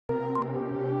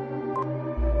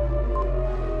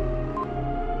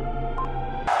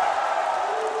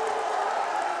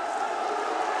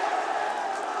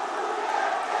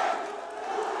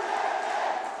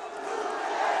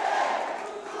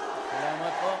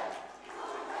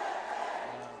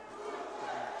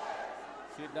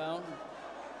Sit down.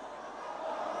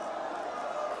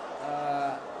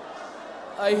 Uh,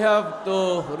 I have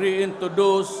to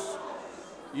reintroduce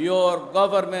your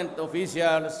government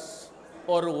officials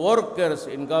or workers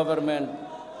in government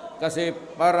kasi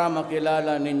para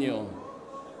makilala ninyo.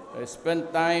 Spend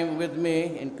time with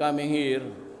me in coming here.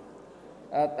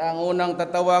 At ang unang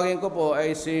tatawagin ko po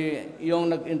ay yung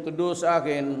nag-introduce sa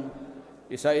akin,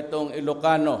 isa itong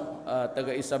Ilocano,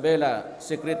 taga Isabela,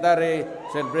 Secretary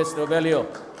Silvestre Bello.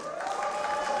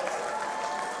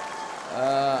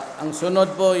 Ang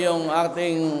sunod po yung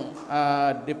ating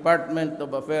Department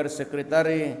of Affairs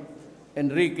Secretary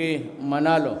Enrique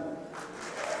Manalo.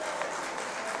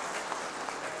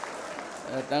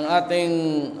 At ang ating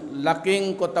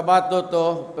laking Cotabato to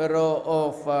pero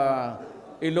of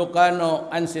Ilocano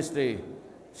ancestry,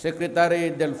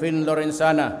 Secretary Delfin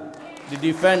Lorenzana, the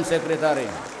Defense Secretary.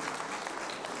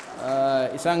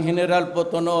 Isang general po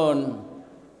to noon,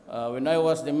 when I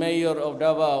was the mayor of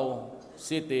Davao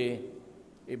City,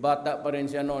 ibata pa rin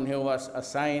siya noon, he was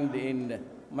assigned in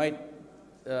my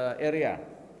area.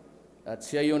 At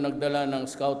siya yung nagdala ng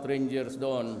Scout Rangers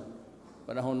doon,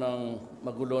 panahon ng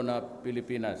magulo na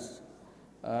Pilipinas.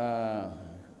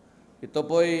 Ito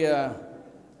po'y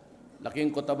laking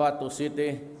Cotabato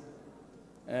City.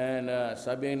 And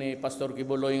sabi ni Pastor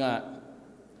Kibuloy nga,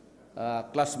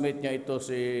 classmate niya ito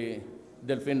si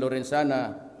Delfin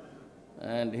Lorenzana,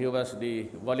 and he was the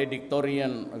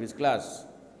valedictorian of his class.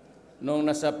 Nung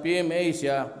nasa PMA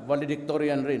siya,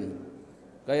 valedictorian rin.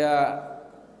 Kaya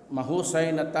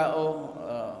mahusay na tao,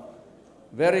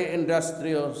 very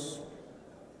industrious.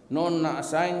 Noon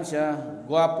na-assign siya,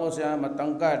 gwapo siya,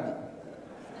 matangkad.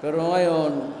 Pero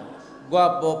ngayon,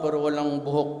 gwapo pero walang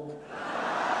buhok.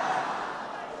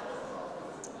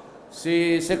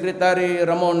 Si Secretary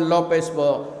Ramon Lopez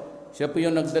po, siya po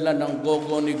yung nagdala ng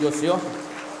Gogo Negosyo.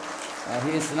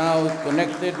 He is now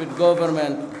connected with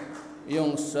government,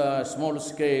 yung sa small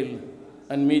scale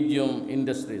and medium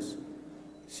industries.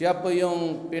 Siya po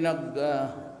yung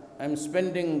I'm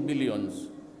spending billions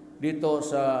dito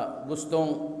sa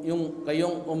gustong yung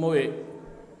kayong umuwi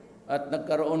at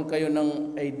nagkaroon kayo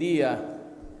ng idea.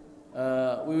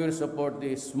 We will support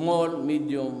the small,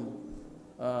 medium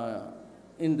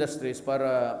industries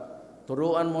para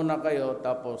turuan muna kayo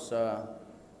tapos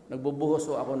nagbubuhos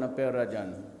ako ng pera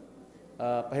dyan.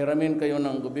 Pahiramin kayo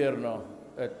ng gobyerno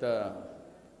at,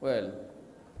 well,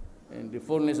 in the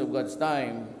fullness of God's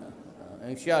time,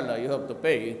 inshallah, you have to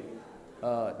pay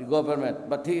the government.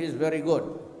 But he is very good.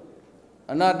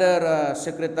 Another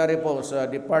secretary po sa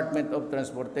Department of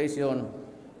Transportation,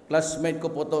 classmate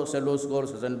ko po to sa law school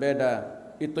sa San Beda.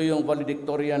 Ito yung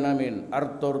valedictorian namin,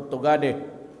 Arthur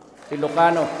Tugade,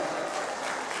 Ilocano.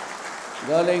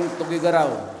 Galing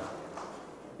Tugigaraw.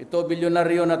 Ito,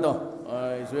 bilyonaryo na to.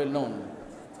 Is well known.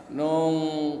 Nung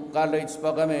college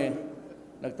pa kami,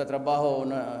 nagtatrabaho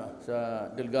na sa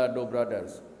Delgado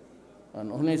Brothers. And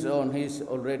on his own, he's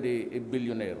already a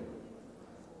billionaire.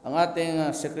 Ang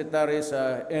ating secretary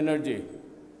sa energy,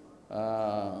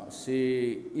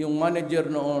 yung manager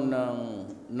noon ng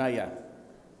NAYA,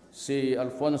 si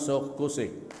Alfonso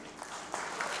Cusig.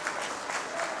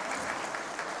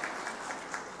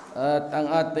 At ang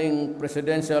ating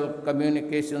Presidential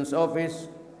Communications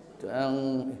Office,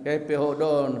 ang hepe ho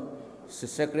doon, si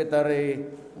Secretary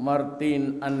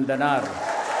Martin Andanar.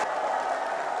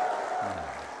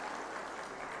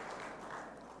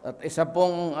 At isa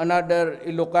pong another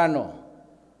Ilocano,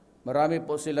 marami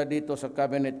po sila dito sa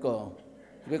cabinet ko.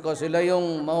 Because sila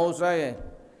yung mahusay.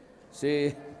 Si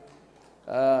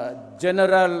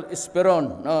General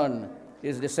Esperon noon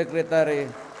is the Secretary,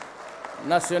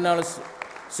 National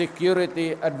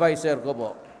Security Advisor ko po.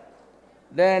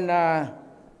 Then,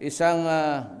 isang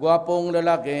gwapong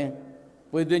lalaki,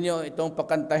 pwede nyo itong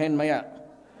pakantahin maya.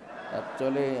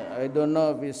 Actually, I don't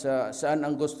know if saan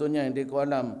ang gusto niya, hindi ko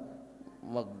alam.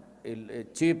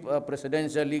 Chief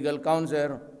Presidential Legal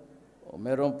Counsel, o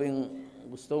meron ping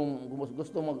gusto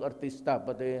mag-artista,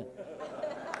 pati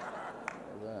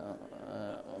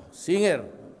singer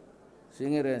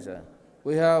yan siya.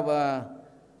 We have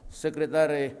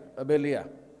Secretary Abelia,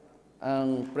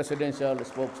 ang presidential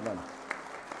spokesman.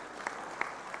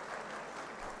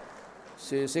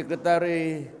 Si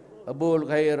Secretary Abul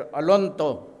Khair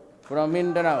Alonto from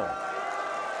Mindanao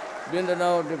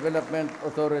Development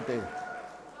Authority.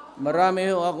 Marami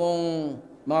akong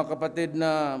mga kapatid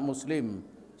na Muslim.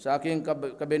 Sa aking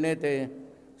kabinete,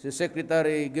 si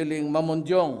Secretary Giling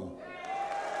Mamunjong.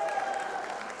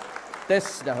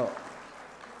 Test daho.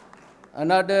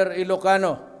 Another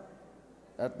Ilocano.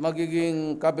 At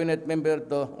magiging cabinet member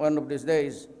to one of these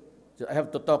days. So I have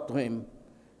to talk to him.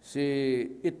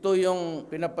 Ito yung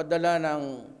pinapadala ng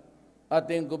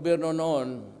ating gobyerno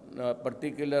noon,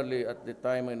 particularly at the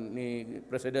time ni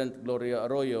President Gloria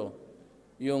Arroyo,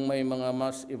 yung may mga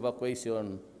mass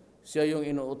evacuation, siya yung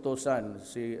inuutosan.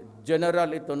 Si General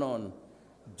ito noon,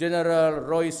 General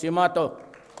Roy Simato.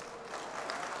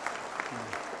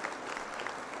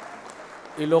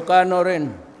 Ilocano rin.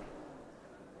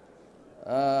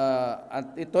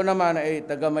 At ito naman ay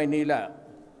taga Maynila.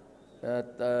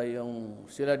 At yung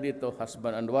sila dito,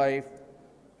 husband and wife,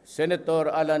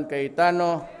 Senator Alan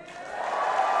Cayetano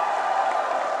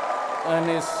and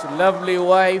his lovely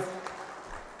wife,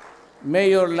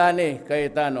 Mayor Lani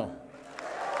Cayetano.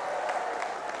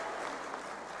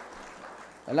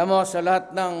 Alam mo, sa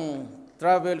lahat ng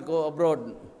travel ko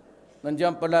abroad,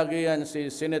 nandiyan palagi yan si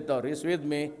Senator. He's with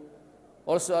me,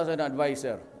 also as an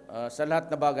advisor, sa lahat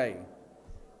na bagay.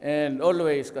 And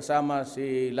always kasama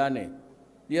si Lani.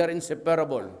 They are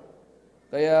inseparable.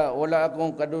 Kaya wala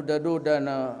akong kaduda-duda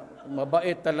na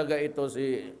mabait talaga ito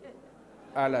si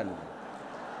Alan.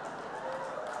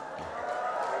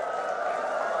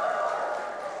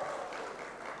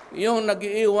 Yung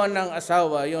nag-iiwan ng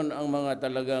asawa, yun ang mga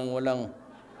talagang walang...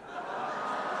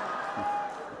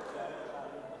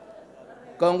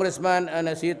 Congressman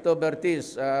Anacito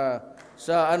Bertiz,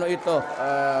 sa ano ito,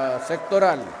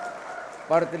 sectoral,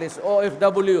 party list,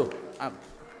 OFW Act.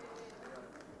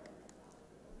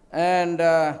 And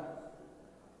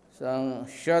sa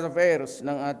Shared Affairs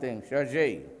ng ating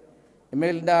Sharjay,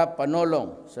 Imelda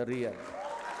Panolong sa Riyadh.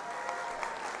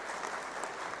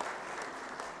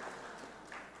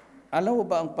 Alam mo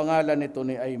ba ang pangalan nito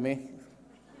ni Aimee?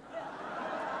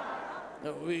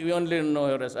 We only know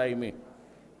her as Aimee.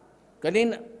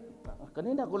 Kanina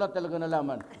ko lang talaga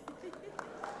nalaman.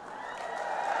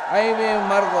 Aimee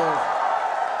Marcos.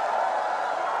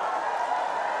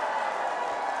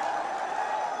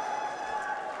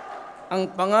 Ang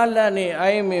pangalan ni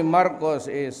Aimee Marcos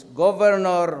is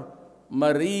Governor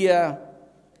Maria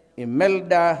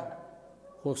Imelda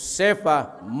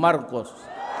Josefa Marcos.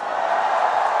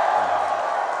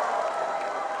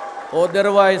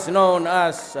 Otherwise known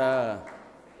as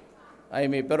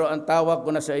Aimee. Pero ang tawag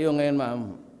ko na sa iyo ngayon,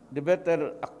 ma'am, the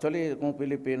better actually kung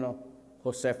Filipino,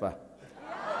 Josefa.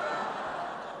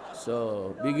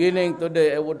 So, beginning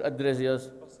today, I would address you as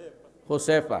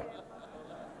Josefa.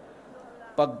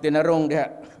 Pag tinarong diha.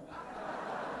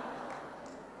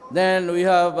 Then we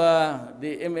have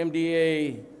the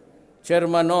MMDA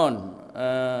chairman on.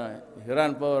 He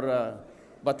ran for,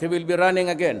 but he will be running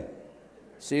again.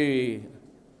 Si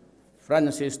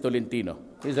Francis Tolentino.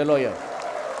 He's a lawyer.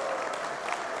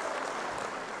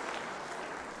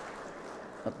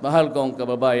 At mahal kong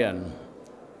kababayan.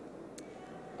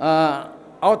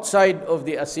 Outside of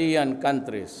the ASEAN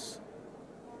countries,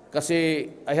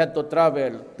 kasi I had to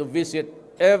travel to visit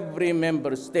every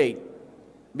member state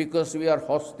because we are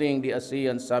hosting the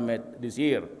ASEAN Summit this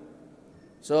year.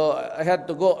 So I had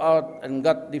to go out and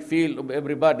get the feel of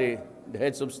everybody, the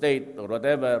heads of state or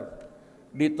whatever,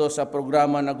 dito sa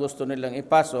programa na gusto nilang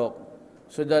ipasok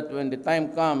so that when the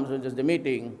time comes, when just the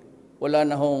meeting, wala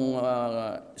na hong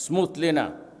smoothly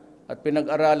na. At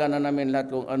pinag-aralan na namin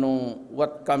lahat kung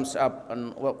what comes up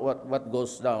and what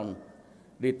goes down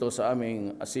dito sa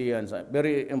aming ASEAN.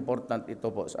 Very important ito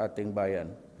po sa ating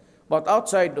bayan. But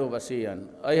outside of ASEAN,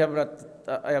 I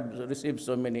have received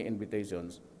so many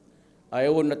invitations. I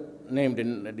will not name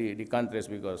the countries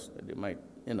because they might,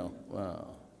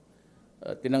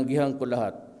 tinanggihan ko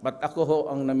lahat. But ako ho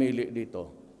ang namili dito.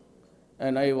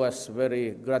 And I was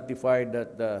very gratified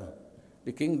that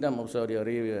the Kingdom of Saudi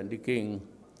Arabia and the King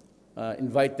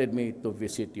invited me to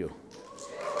visit you.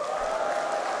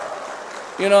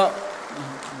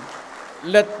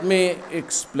 Let me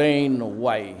explain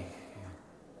why.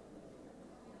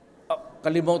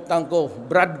 Kalimutan ko,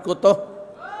 Brad ko to.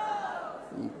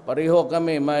 Pareho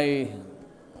kami, may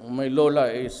lola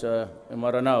is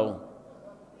Maranao.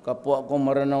 Kapwa ko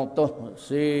Maranao to.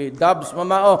 Si Dabs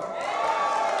Mamao.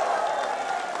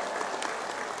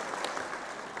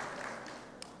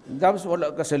 Dabs,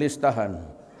 wala ka sa listahan.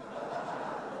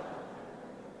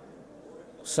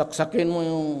 Saksakin mo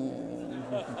yung...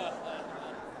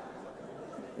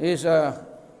 He's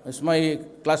my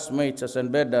classmate sa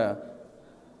San Beda,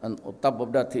 and on top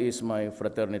of that, he is my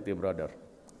fraternity brother.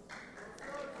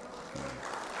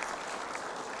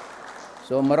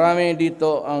 So marami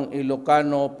dito ang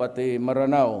Ilocano pati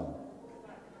Maranao.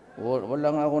 Wala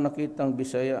nga ako nakitang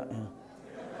Bisaya.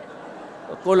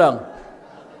 Kulang.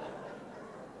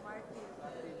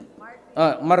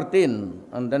 Martin.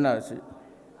 Anda na.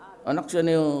 Anak siya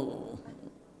ni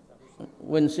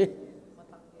Wensi.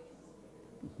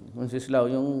 Wenceslao,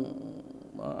 yung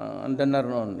andanar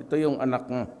noon. Ito yung anak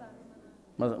mo.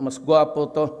 Mas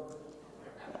gwapo to.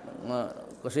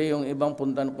 Kasi yung ibang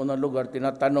puntan ko na lugar,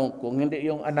 tinatanong kung hindi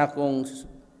yung anak kong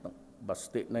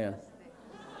basti na yan.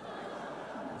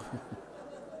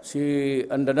 Si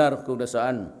Andanar kung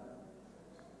nasaan.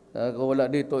 Kung wala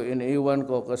dito, iniiwan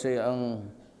ko kasi ang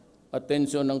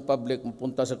atensyon ng public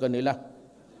mapunta sa kanila.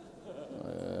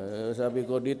 Sabi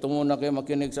ko, dito muna kayo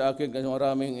makinig sa akin kasi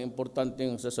maraming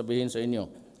importanteng sasabihin sa inyo.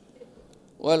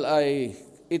 Well,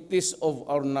 it is of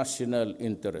our national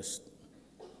interest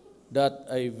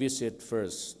that I visit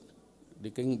first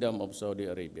the Kingdom of Saudi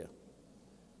Arabia.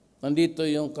 Nandito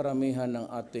yung karamihan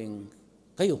ng ating,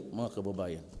 kayo mga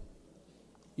kababayan.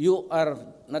 You are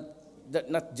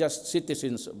not just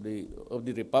citizens of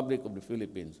the Republic of the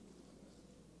Philippines.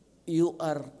 You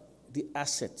are the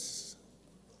assets.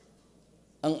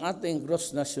 Ang ating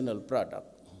gross national product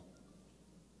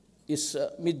is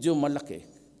medyo malaki.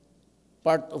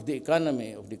 Part of the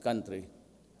economy of the country,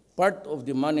 part of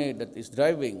the money that is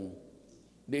driving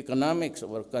the economics of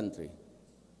our country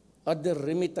are the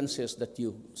remittances that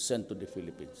you send to the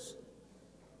Philippines.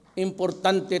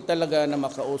 Importante talaga na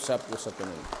makausap ko sa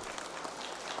kanila.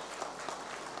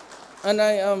 And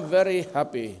I am very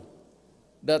happy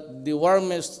that the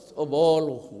warmest of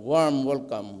all warm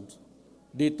welcomes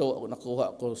dito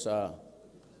nakuha ko sa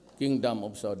Kingdom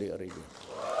of Saudi Arabia.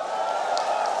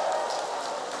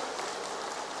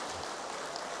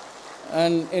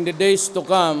 And in the days to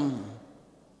come,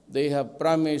 they have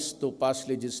promised to pass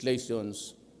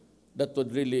legislations that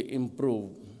would really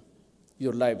improve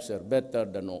your lives, sir, better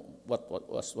than what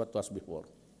was before.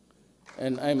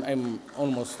 And I'm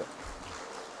almost,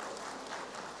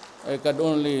 I can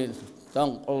only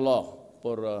thank Allah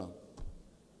for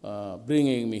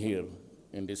bringing me here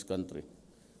in this country.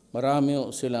 Marami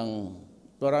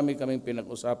kaming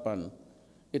pinag-usapan.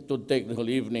 It would take the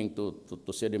whole evening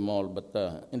to see them all, but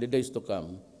in the days to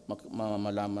come,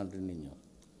 malaman rin ninyo.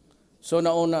 So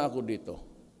nauna ako dito.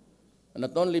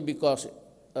 Not only because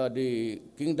the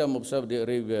Kingdom of Saudi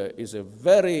Arabia is a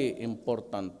very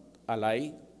important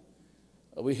ally,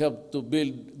 we have to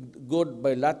build good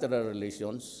bilateral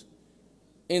relations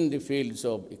in the fields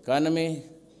of economy,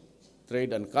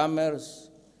 trade and commerce,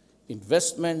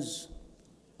 investments,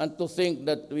 and to think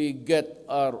that we get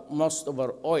most of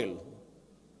our oil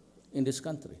in this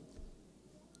country.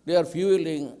 They are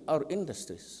fueling our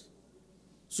industries.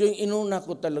 So yung inuna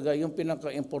ko talaga, yung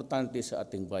pinaka-importante sa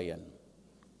ating bayan.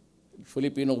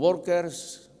 Filipino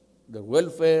workers, their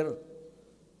welfare,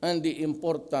 and the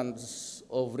importance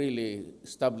of really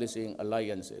establishing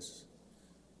alliances.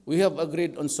 We have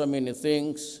agreed on so many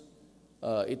things.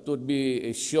 It would be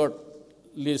a short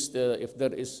list if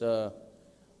there is a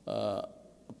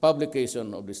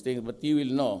publication of these things, but you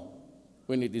will know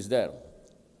when it is there.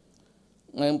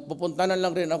 Ngayon, pupunta na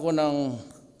lang rin ako ng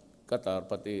Qatar,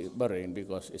 pati Bahrain,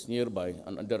 because it's nearby,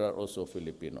 and there are also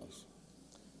Filipinos.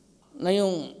 Na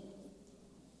yung,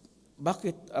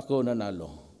 bakit ako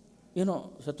nanalo? You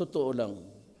know, sa totoo lang,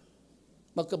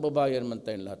 magkababayan man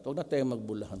tayong lahat, huwag na tayong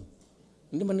magbulahan.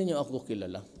 Hindi man ninyo ako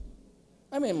kilala.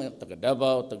 I mean, mga taga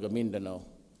Davao, taga Mindanao.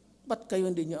 Ba't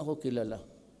kayo hindi nyo ako kilala?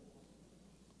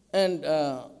 And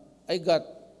I got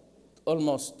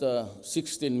almost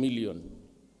 16 million.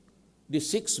 The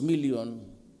 6 million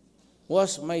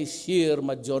was my sheer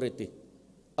majority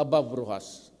above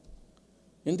Rojas.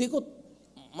 Hindi ko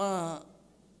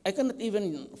I cannot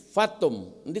even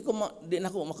fathom, hindi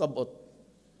na ako makabot.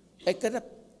 I cannot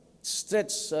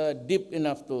stretch deep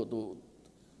enough to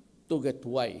get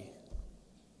why.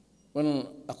 When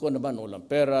ako naman walang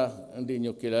pera, hindi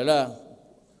nyo kilala,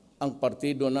 ang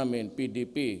partido namin,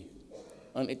 PDP,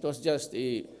 and it was just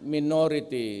a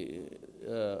minority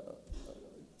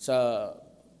sa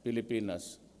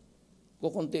Pilipinas.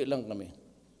 Kukunti lang kami.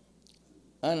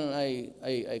 And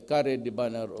I carried the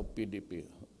banner of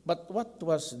PDP. But what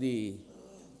was the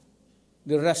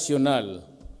rationale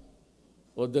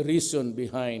or the reason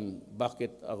behind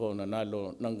bakit ako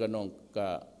nanalo ng ganong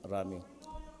karami?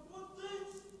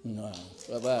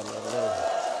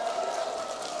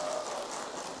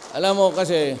 Alam mo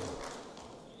kasi,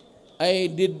 I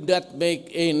did not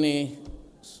make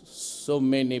so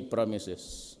many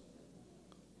promises.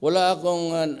 Wala akong,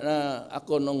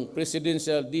 ako nung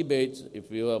presidential debates,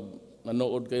 if you have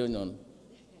nanood kayo nun,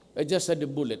 I just had a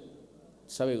bullet.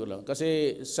 Sabi ko lang.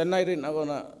 Kasi sanay rin ako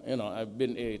na, I've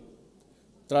been a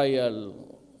trial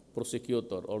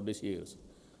prosecutor all these years.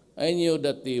 I knew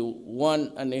that the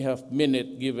 1.5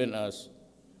 minute given us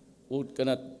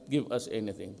cannot give us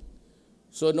anything.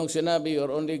 So nung sinabi,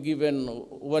 you're only given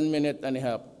 1.5 minutes,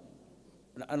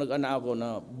 nag-ana ako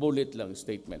na bullet lang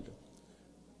statement.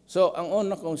 So, ang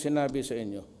una kong sinabi sa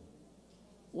inyo,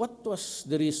 what was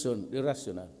the reason, the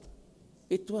rationale?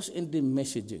 It was in the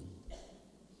messaging.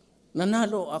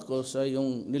 Nanalo ako sa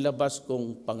yung nilabas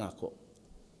kong pangako,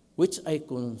 which I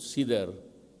consider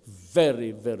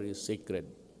very, very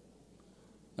sacred.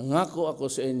 Nangako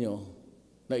ako sa inyo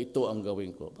na ito ang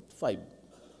gawin ko. But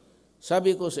 5,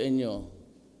 sabi ko sa inyo,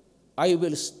 I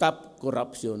will stop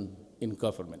corruption in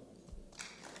government.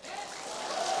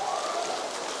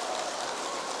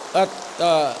 At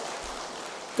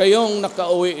kayong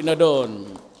nakauwi na doon,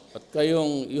 at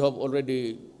kayong you have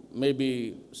already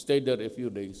maybe stayed there a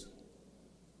few days,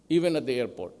 even at the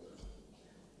airport,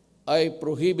 I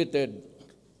prohibited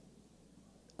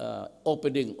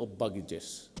opening of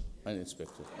baggages and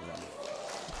inspection.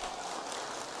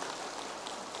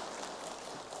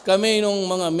 Kami nung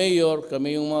mga mayor,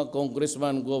 kami yung mga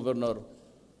congressman, governor,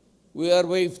 we are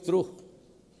waved through.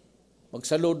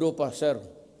 Magsaludo pa, sir.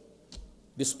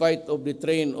 Despite of the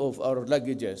train of our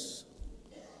luggages.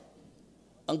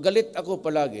 Ang galit ako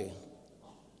palagi,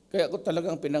 kaya ako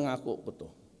talagang pinangako ko to.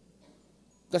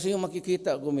 Kasi yung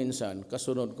makikita ko minsan,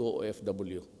 kasunod ko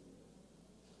OFW.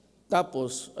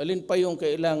 Tapos, alin pa yung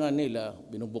kailangan nila,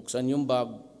 binubuksan yung bag,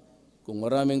 kung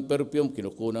maraming perfume,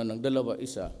 kinukunan ng 2,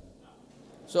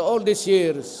 1. So all these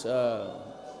years,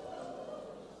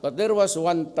 but there was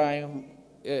one time,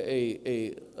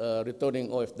 a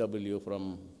returning OFW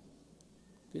from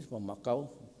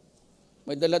Macau.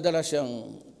 May dala-dala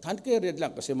siyang, hand-carried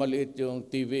lang kasi maliit yung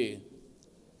TV.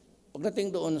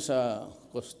 Pagdating doon sa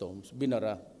customs,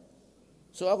 binara.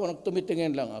 So ako,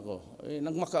 nagtumitingin lang ako.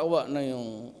 Nagmakaawa na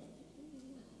yung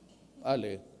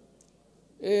ali.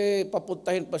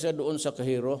 Papuntahin pa siya doon sa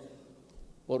Kahiro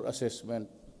for assessment.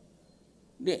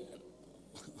 Di,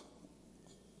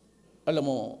 alam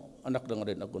mo, anak lang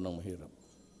rin ako ng mahirap.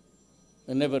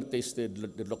 I never tasted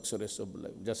the luxuries of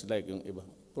life, just like yung iba.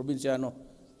 Probinsyano.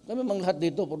 Kami mga lahat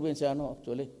dito, probinsyano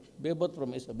actually. Bebot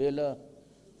from Isabela.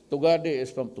 Tugade is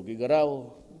from Tugigaraw.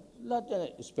 Lahat yan.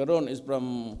 Esperon is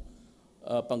from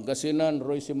Pangasinan.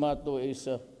 Roy Simato is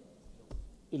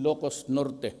Ilocos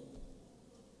Norte.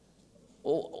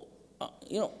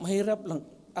 Mahirap lang.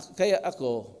 Kaya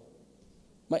ako,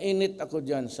 mainit ako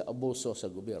dyan sa abuso sa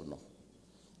gobyerno.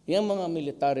 Yung mga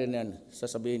military na yan,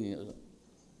 sasabihin niyo,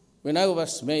 when I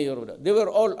was mayor, they were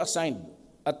all assigned.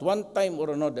 At one time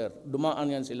or another,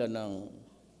 dumaan yan sila ng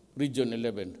Region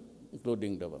 11,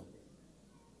 including Davao.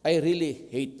 I really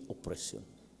hate oppression.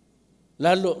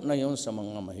 Lalo na yon sa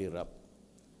mga mahirap.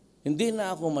 Hindi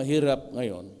na ako mahirap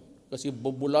ngayon kasi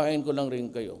bubulahin ko lang rin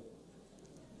kayo.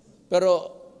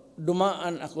 Pero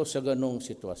dumaan ako sa ganong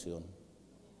sitwasyon.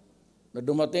 Na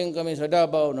dumating kami sa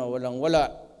Davao na walang-wala,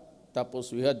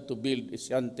 tapos we had to build a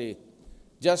shanty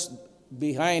just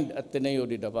behind Ateneo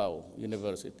de Davao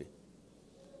University.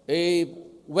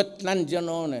 Wetland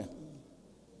yan noon eh.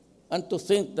 And to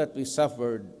think that we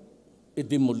suffered a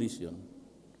demolition.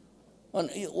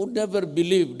 And you would never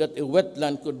believe that a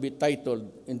wetland could be titled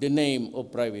in the name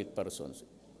of private persons.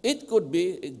 It could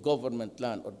be a government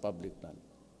land or public land.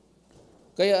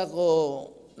 Kaya ako,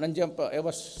 nandiyan pa, I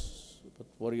was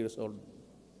 4 years old.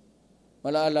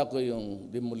 Malaala ko yung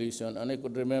demolition and I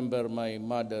could remember my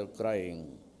mother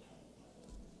crying.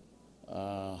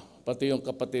 Pati yung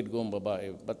kapatid kong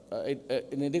babae. But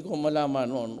hindi ko malaman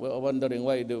noon, wondering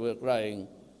why they were crying.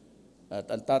 At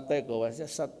ang tatay ko was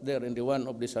just sat there in one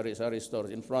of the sari-sari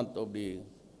stores in front of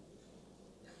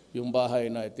yung bahay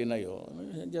na itinayo.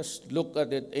 Just look at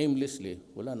it aimlessly.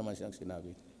 Wala naman siyang sinabi.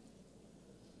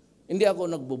 Hindi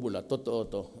ako nagbubula. Totoo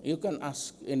to. You can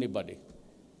ask anybody.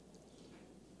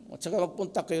 At saka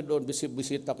magpunta kayo doon,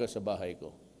 bisita kayo sa bahay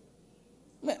ko.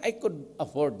 I could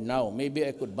afford now. Maybe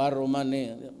I could borrow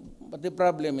money. But the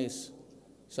problem is,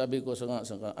 sabi ko sa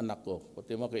anak ko,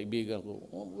 pati mga kaibigan ko,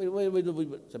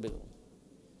 sabi ko,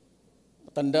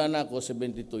 matanda na ako,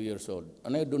 72 years old.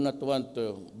 And I do not want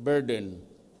to burden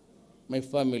my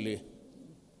family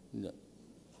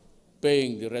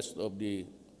paying the rest of the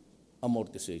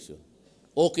amortization.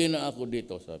 Okay na ako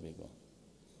dito, sabi ko.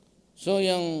 So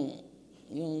yung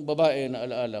babae na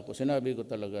alaala ko, sinabi ko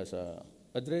talaga sa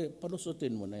Padre,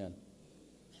 palusutin mo na yan.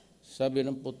 Sabi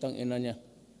ng putang ina niya,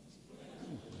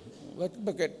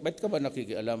 ba't ka ba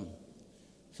nakikialam?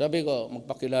 Sabi ko,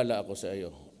 magpakilala ako sa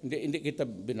iyo. Hindi kita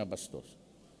binabastos.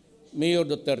 Mayor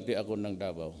Duterte ako ng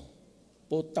Davao.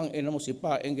 Putang ina mo,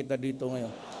 sipain kita dito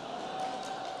ngayon.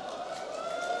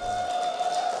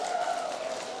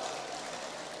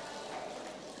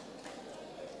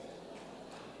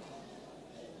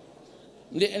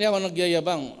 Hindi ako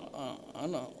nagyayabang.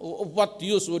 Of what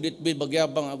use would it be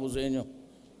magyabang ako sa inyo?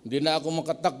 Hindi na ako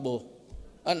makatakbo.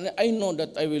 And I know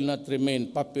that I will not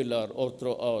remain popular all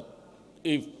throughout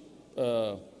if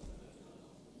uh,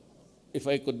 if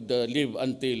I could live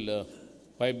until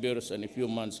 5 years and a few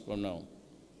months from now.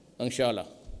 Inshallah.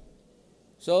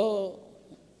 So,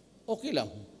 okay lang.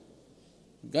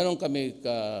 Ganon kami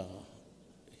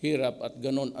kahirap at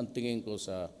ganon ang tingin ko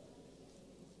sa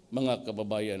mga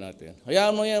kababayan natin.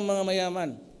 Hayaan mo yan mga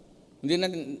mayaman.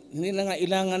 Hindi na nga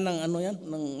ilangan ng ano yan,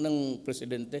 ng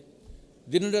presidente.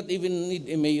 They do not even need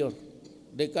a mayor.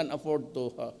 They can afford to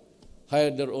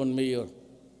hire their own mayor.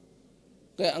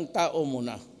 Kaya ang tao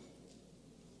muna.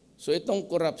 So itong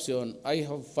corruption, I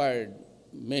have fired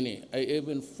many. I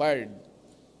even fired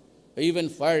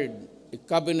a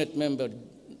cabinet member.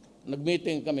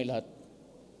 Nag-meeting kami lahat.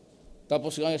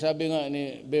 Tapos sabi nga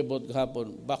ni Bebot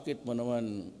kahapon, bakit mo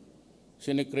naman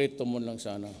sinikreto mo lang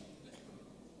sana?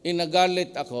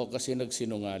 Inagalit ako kasi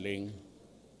nagsinungaling.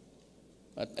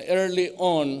 At early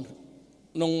on,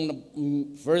 nung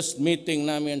first meeting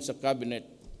namin sa cabinet,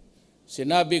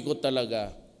 sinabi ko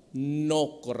talaga,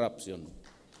 no corruption.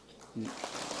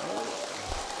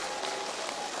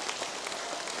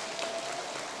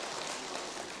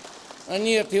 And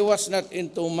yet, he was not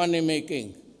into money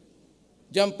making.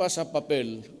 Diyan pa sa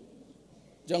papel,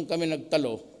 diyan kami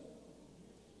nagtalo.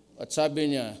 At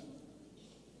sabi niya,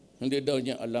 hindi daw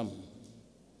niya alam.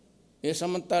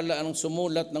 Samantala, ang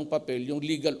sumulat ng papel, yung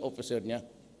legal officer niya.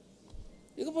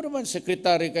 Ikaw po naman,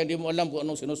 secretary ka, hindi mo alam kung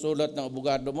anong sinusulat ng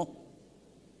abogado mo.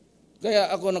 Kaya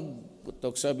ako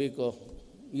nagputok, sabi ko,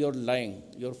 you're lying,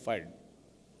 you're fired.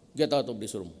 Get out of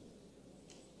this room.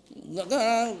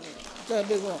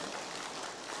 Sabi ko,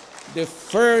 the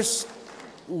first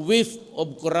whiff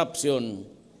of corruption,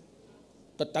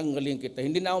 tatanggalin kita.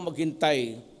 Hindi na ako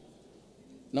maghintay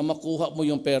na makuha mo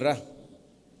yung pera.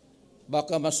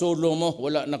 Baka masulo mo,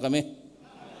 wala na kami.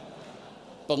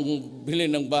 Pangbili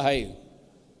ng bahay.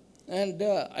 And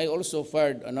I also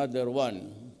fired another one.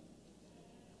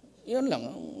 Yan lang,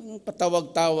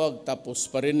 patawag-tawag tapos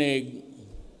parinig.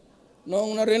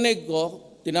 Noong narinig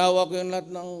ko, tinawag ko yung lahat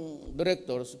ng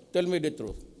directors, tell me the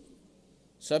truth.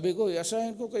 Sabi ko,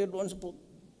 i-assign ko kayo doon sa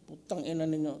putang ina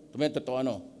ninyo. Totoo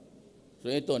ano? So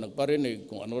ito, nagparinig,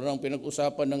 kung ano lang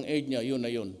pinag-usapan ng aide niya, yun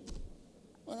na yun.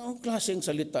 Anong klaseng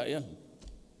salita yan?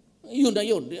 Yun na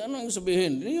yun. Ano ang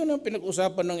sabihin? Yun ang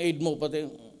pinag-usapan ng aide mo pati.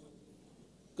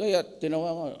 Kaya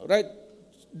tinawag ko, right,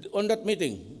 on that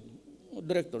meeting,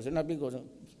 director, sinabi ko,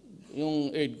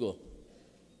 yung aide ko,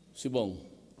 si Bong,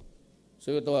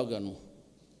 sabi tawagan mo,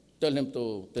 tell him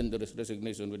to tender his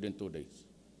resignation within 2 days.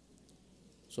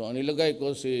 So ang nilagay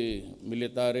ko si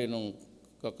military nung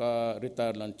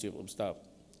kaka-retire lang chief of staff,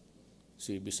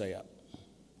 si Bisaya.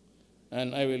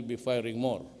 And I will be firing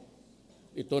more.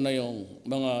 Ito na yung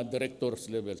mga directors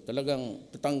level.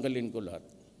 Talagang tatanggalin ko lahat.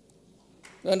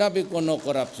 Nabi ko, no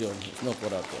corruption. No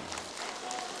corruption.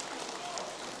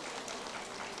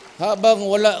 Habang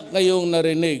wala kayong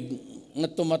narinig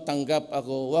na tumatanggap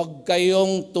ako, huwag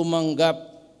kayong tumanggap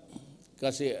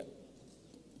kasi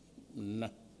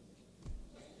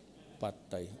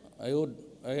patay.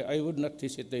 I would not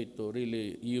hesitate to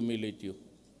really humiliate you.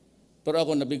 Pero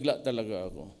ako, nabigla talaga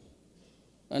ako.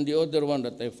 And the other one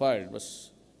that I fired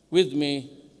was with me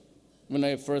when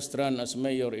I first ran as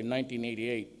mayor in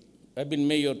 1988. I've been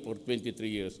mayor for 23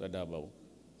 years at Davao.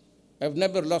 I've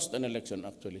never lost an election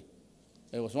actually.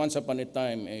 I was once upon a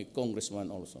time a congressman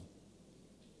also.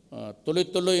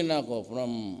 Tuloy-tuloy na ako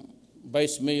from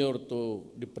vice mayor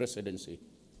to the presidency.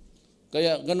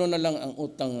 Kaya gano'n na lang ang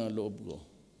utang loob ko.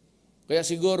 Kaya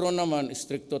siguro naman,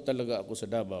 stricto talaga ako sa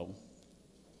Davao.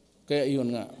 Kaya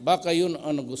yun nga, baka yun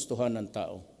ang nagustuhan ng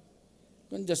tao.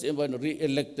 Kung just even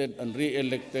re-elected and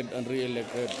re-elected and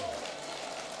re-elected.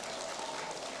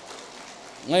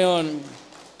 Ngayon,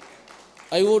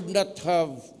 I would not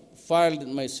have filed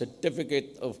my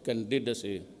certificate of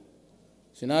candidacy.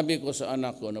 Sinabi ko sa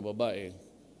anak ko na babae,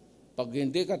 pag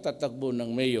hindi ka tatakbo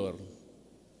ng mayor,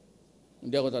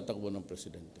 hindi ako tatakbo ng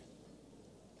presidente.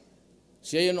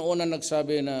 Siya yung una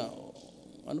nagsabi na,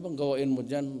 ano bang gawain mo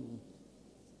dyan?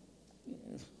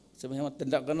 Sabi niya,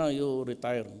 matanda ka na, you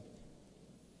retire.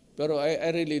 Pero I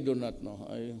really do not know.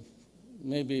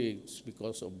 Maybe it's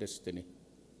because of destiny.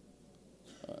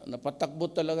 Napatakbo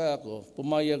talaga ako.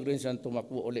 Pumayag rin siya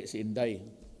tumakbo uli si Inday.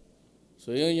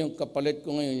 So yun yung kapalit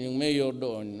ko ngayon, yung mayor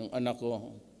doon, yung anak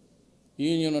ko.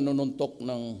 Yun yung nanununtok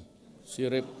ng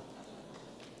sirip.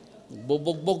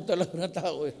 Bubugbog talaga na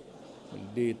tao eh.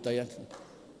 Maldita yan.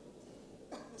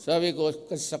 Sabi ko,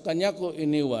 kasi sa kanya ko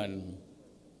iniwan,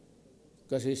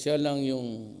 kasi siya lang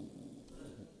yung,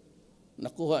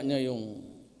 nakuha niya yung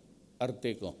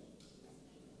arte ko.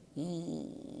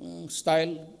 Yung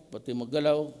style, pati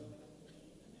maggalaw,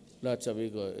 Lahat sabi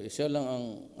ko, siya lang ang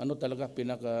ano talaga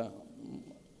pinaka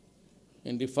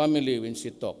in the family when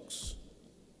she talks.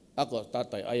 Ako,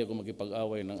 tatay, ayaw ko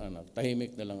makipag-away ng anak.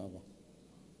 Tahimik na lang ako.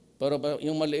 Pero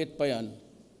yung maliit pa yan,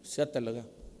 siya talaga.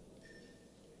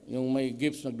 Yung may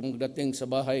gifts nagdating sa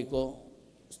bahay ko,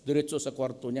 diretso sa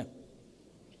kwarto niya.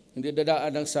 Hindi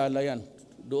dadaan ng sala yan.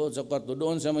 Doon sa kwarto,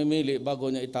 doon sa mamili bago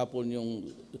niya itapon yung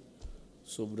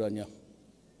sobra niya.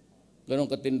 Ganon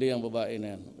katindi ang babae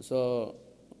na yan. So,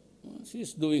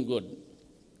 she's doing good.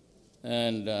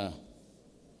 And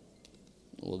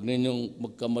huwag ninyong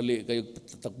magkamali kayo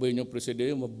tatakbuhin yung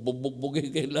presidente,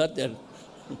 mabubugbugin kayo lahat yan.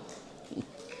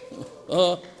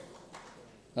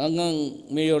 Hanggang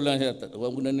mayor lang siya.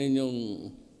 Huwag na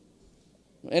ninyong...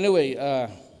 Anyway,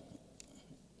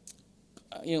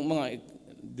 yung mga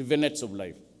divinets of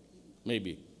life,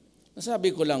 maybe. Nasabi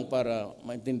ko lang para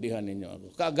maintindihan ninyo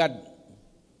ako. Kaagad,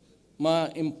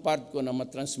 ma-impart ko na,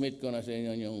 ma-transmit ko na sa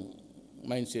inyo yung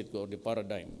mindset ko, the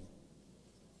paradigm.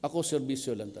 Ako,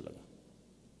 serbisyo lang talaga.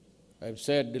 I've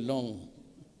said the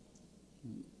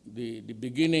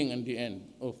beginning and the end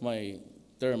of my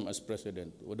term as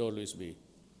president would always be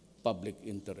public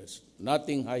interest.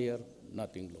 Nothing higher,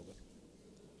 nothing lower.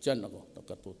 Diyan ako,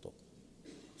 nakatutok.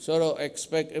 So I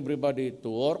expect everybody to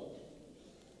work,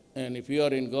 and if you are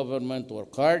in government,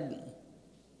 work hard.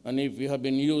 And if you have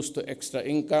been used to extra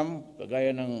income,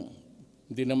 kagaya ng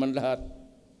hindi naman lahat,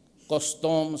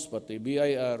 customs, pati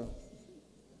BIR,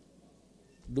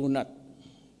 do not.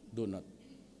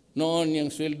 Noon, yung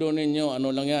sweldo ninyo,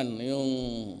 ano lang yan, yung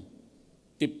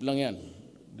tip lang yan.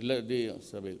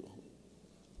 Sabi ko,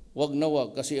 wag na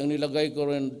wag, kasi ang nilagay ko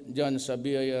rin dyan sa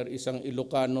BIR, isang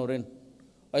Ilocano rin.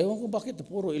 Ayaw ko bakit,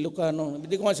 puro Ilocano.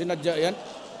 Hindi ko nga sinadya yan.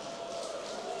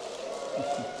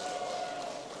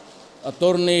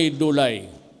 Attorney Dulay.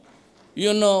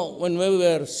 You know, when we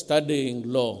were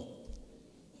studying law,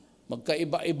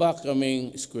 magkaiba-iba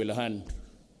kaming eskwelahan.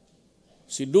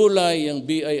 Si Dulay, yung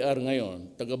BIR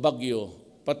ngayon, taga Baguio,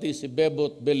 pati si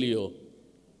Bebot Belio,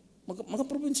 mga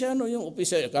probinsyano yung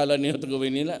opisya, akala niyo taga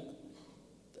Manila.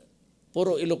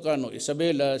 Puro Ilocano,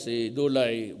 Isabela, si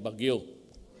Dulay, Baguio.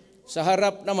 Sa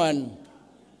harap naman,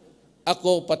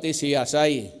 ako pati si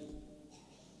Yasay.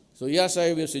 So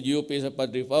Yasay will si UP sa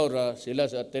Padre Faura, sila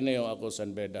sa Ateneo, ako sa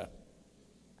San Beda.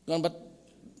 But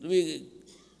we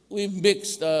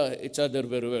mixed each other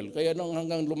very well. Kaya nung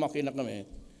hanggang lumaki na kami,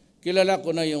 kilala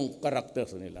ko na yung karakter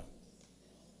nila.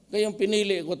 Kaya yung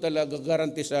pinili ko talaga,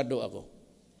 garantisado ako.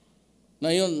 Na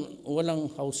yun,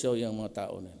 walang hausaw yung mga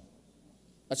tao na yun.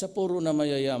 At sa puro na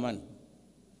mayayaman.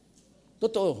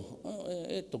 Totoo,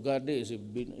 ito gadi, si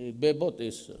Bebot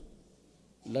is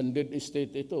landed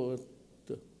estate ito.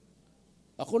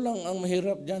 Ako lang ang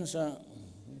mahirap dyan sa...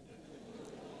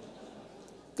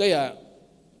 Kaya,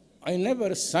 I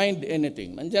never signed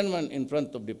anything. Nandyan man in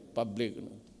front of the public.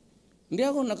 Hindi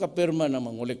ako nakapirma na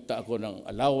mangulikta ako ng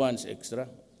allowance extra,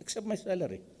 except my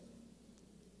salary.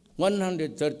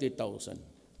 130,000.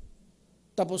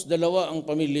 Tapos dalawa ang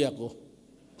pamilya ko.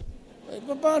 Ay,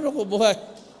 paano ko buhay?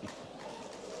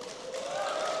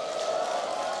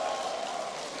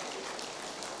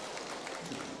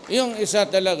 Yung isa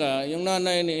talaga, yung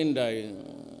nanay ni Inday,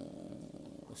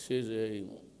 she's a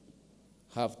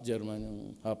half German,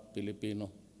 yung half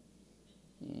Filipino.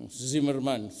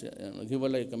 Zimmerman,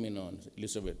 naghiwalay kami noon,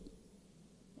 Elizabeth.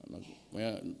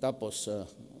 Tapos,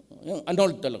 yung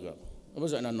annulled talaga. It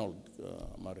was an annulled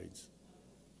marriage.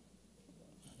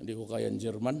 Hindi ko kaya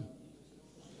German.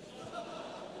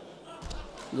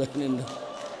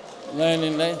 Ngayon,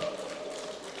 Inday.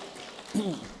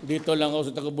 Dito lang ako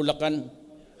sa taga Bulacan,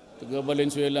 taga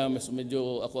Valenzuela,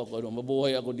 medyo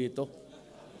mabuhay ako dito.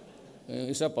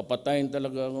 Yung isa, papatayin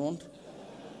talaga ako.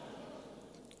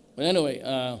 Anyway,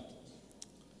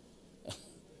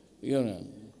 yun.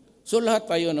 So lahat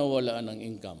tayo nawalaan ng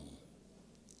income.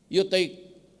 You take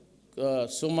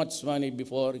so much money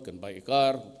before, you can buy a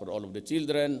car for all of the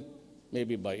children,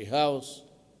 maybe buy a house.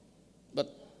 But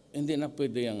hindi na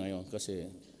pwede yan ngayon kasi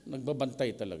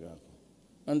nagbabantay talaga ako.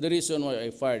 And the reason why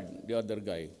I fired the other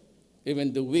guy,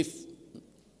 even the whiff,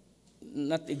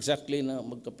 not exactly na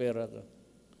magkapera ka.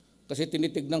 Kasi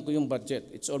tinitignan ko yung budget.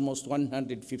 It's almost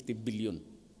 150 billion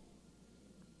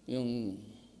yung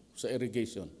sa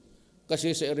irrigation.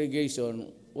 Kasi sa irrigation,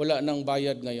 wala nang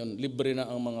bayad ngayon. Libre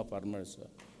na ang mga farmers sa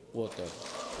water.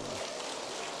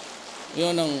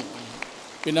 Yun ang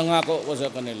pinangako ko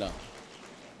sa kanila.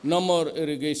 No more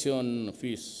irrigation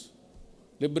fees.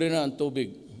 Libre na ang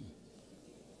tubig.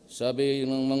 Sabi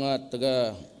ng mga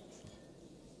taga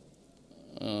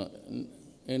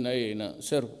NIA na,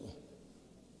 Sir,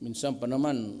 minsan pa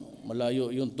naman malayo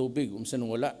yung tubig, minsan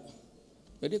wala.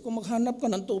 Pwede kung maghanap ka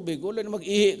ng tubig, wala na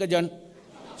mag-ihi ka dyan.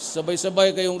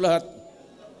 Sabay-sabay kayong lahat.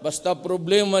 Basta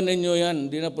problema ninyo yan,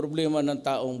 hindi na problema ng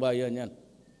taong bayan yan.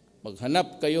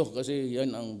 Maghanap kayo kasi yan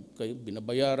ang kayo,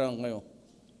 binabayaran kayo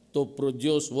to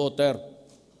produce water,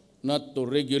 not to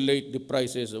regulate the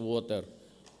prices of water.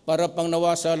 Para pang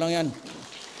nawasa lang yan.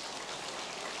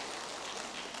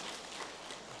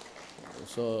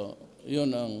 So, yun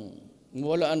ang,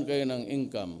 walaan kayo ng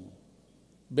income.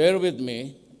 Bear with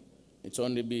me, it's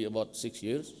only be about 6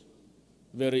 years.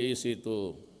 Very easy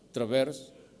to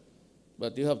traverse.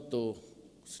 But you have to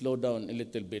slow down a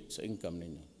little bit sa income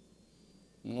ninyo.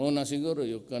 Una siguro,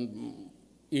 you can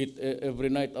eat every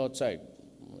night outside.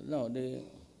 No,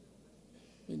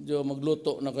 medyo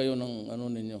magluto na kayo ng ano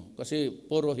ninyo. Kasi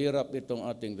puro hirap itong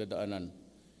ating dadaanan.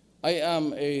 I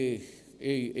am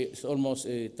almost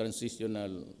a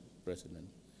transitional president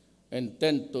and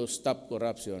tend to stop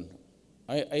corruption.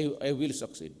 I will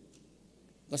succeed.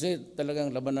 Kasi talagang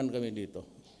labanan kami dito.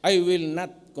 I will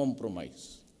not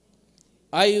compromise.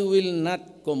 I will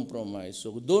not compromise.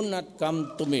 So do not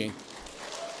come to me.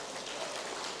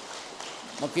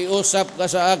 Makiusap ka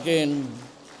sa akin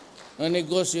ng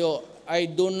negosyo.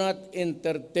 I do not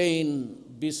entertain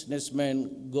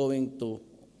businessmen going to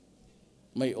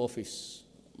my office,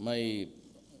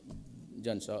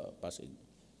 dyan sa Pasig.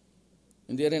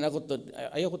 Hindi rin ako,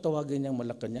 ayaw ko tawagin niyang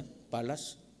Malacanang,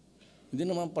 Palas. Hindi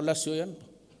naman palasyo yan.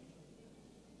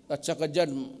 At saka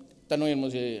dyan, tanungin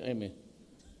mo si Amy,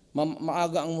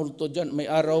 maaga ang multo dyan,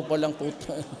 may araw pa lang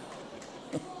puto.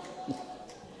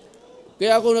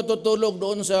 Kaya ako natutulog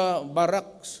doon sa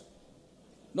barracks,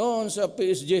 doon sa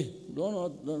PSG,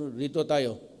 doon dito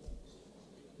tayo.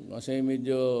 Kasi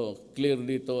medyo clear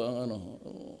dito ang ano,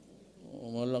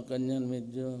 Malacanang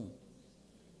medyo.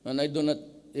 And I do not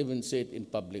even say it in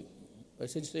public. I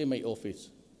say my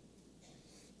office.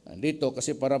 Dito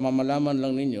kasi para mamalaman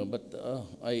lang ninyo, but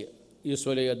I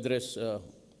usually address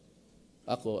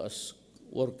ako as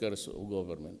workers of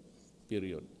government,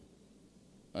 period.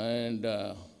 And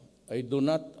I do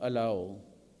not allow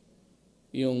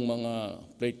yung mga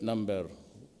plate number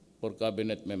for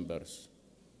cabinet members.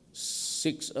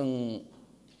 6 ang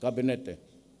cabinet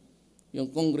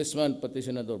Yung congressman pati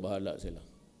senador, bahala sila.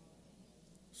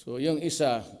 So yung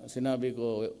isa, sinabi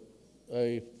ko,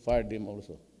 I fired him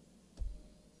also.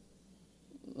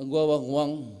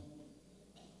 Nagwawangwang.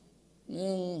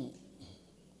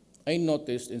 I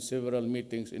noticed in several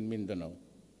meetings in Mindanao,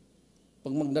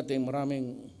 pag magdating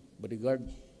maraming bodyguard,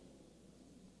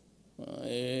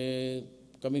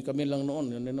 kami lang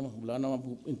noon, wala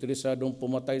naman interesadong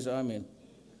pumatay sa amin.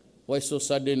 Why so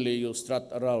suddenly you strut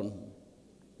around?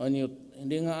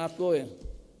 Hindi nga ako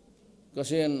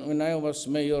Kasi when I was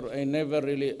mayor, I never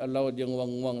really allowed yung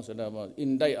wangwang sa Davao.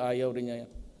 Inday, ayaw rin niya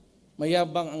yan.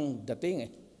 Mayabang ang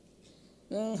dating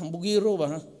hambugiro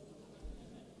ba ha?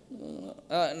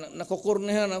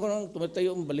 Nakukurnihan ako nang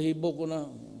tumatayo, balihibo ko na.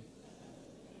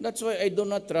 That's why I do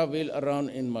not travel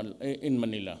around in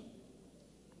Manila.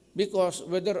 Because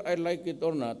whether I like it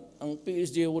or not, ang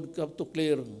PSG would have to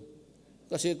clear.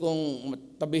 Kasi kung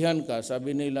tabihan ka,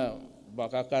 sabi nila,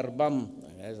 baka karbam.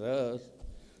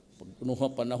 Pag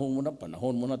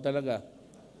panahon mo na talaga.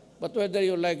 But whether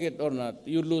you like it or not,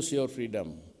 you lose your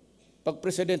freedom. Pag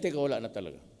presidente ka, wala na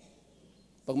talaga.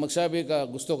 Pag magsabi ka,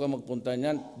 gusto ka magpunta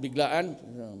niyan, biglaan.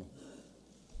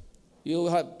 You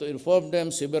have to inform them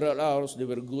several hours. They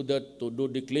were good at to do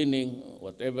the cleaning,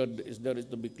 whatever there is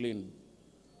to be cleaned.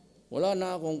 Wala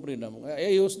na akong freedom.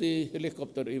 I use the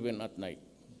helicopter even at night.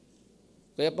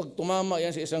 Kaya pag tumama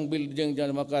yan sa isang building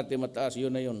dyan, Makati, mataas,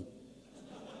 yun na yun.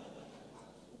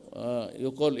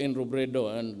 You call in Robredo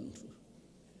and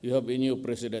you have a new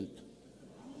president.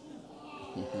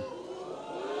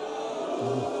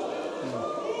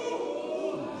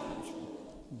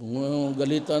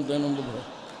 Galitan tayo ng buhay.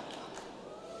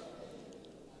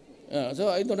 So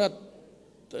I do not,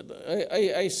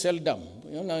 I seldom,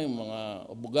 yun lang yung mga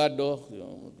abogado,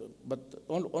 but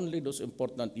only those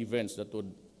important events that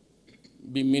would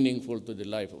be meaningful to the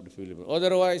life of the Philippines.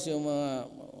 Otherwise, yung mga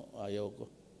ayaw ko.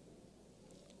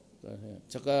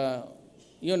 Tsaka,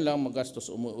 yun lang magastos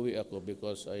umuwi ako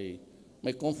because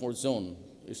my comfort zone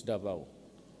is Davao.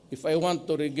 If I want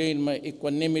to regain my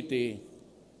equanimity,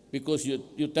 because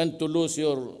you tend to lose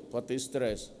your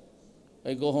stress,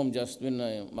 I go home just when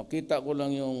makita ko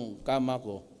lang yung kama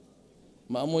ko,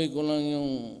 maamoy ko lang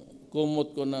yung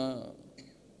kumot ko na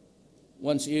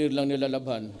once a year lang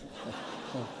nilalabhan.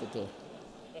 Ito.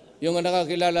 Yung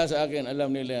nakakilala sa akin,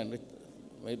 alam nila yan.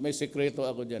 May sekreto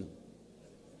ako dyan.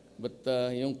 But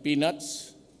yung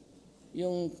peanuts,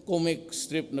 yung comic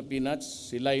strip na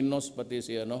peanuts, si Linus pati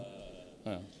si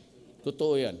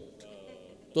totoo yan.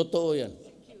 Totoo yan.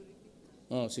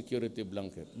 Oh, security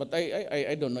blanket. But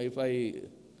I don't know if I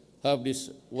have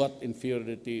this what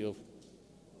inferiority of,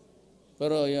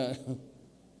 pero yeah,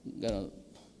 ganun.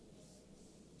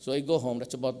 So I go home,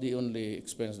 that's about the only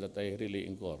expense that I really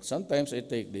incur. Sometimes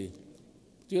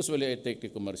usually I take the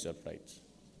commercial flights.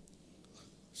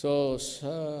 So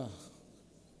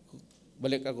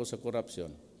balik ako sa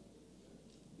corruption,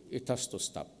 it has to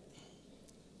stop.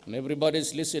 And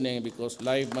everybody's listening because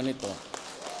live man ito.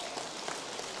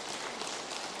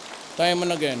 Time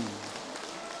and again,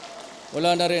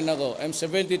 wala na rin ako. I'm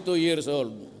 72 years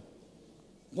old.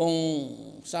 Kung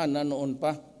sana noon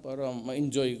pa, para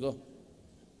ma-enjoy ko.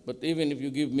 But even if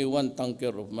you give me one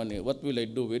tanker of money, what will I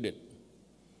do with it?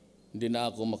 Hindi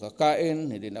na ako makakain,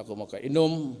 hindi na ako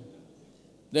makainom.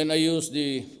 Then I use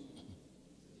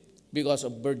because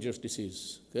of Berger's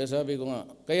disease. Kaya sabi ko nga,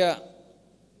 kaya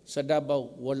sa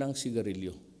Davao, walang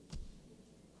sigarilyo.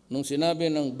 Nung sinabi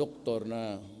ng doktor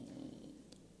na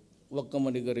huwag ka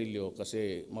manigarilyo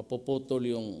kasi mapuputol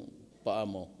yung paa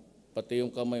mo, pati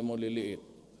yung kamay mo liliit,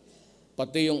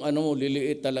 pati yung ano mo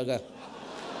liliit talaga.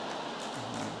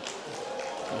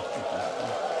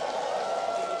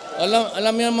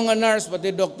 Alam niyo mga nurse,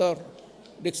 pati doktor,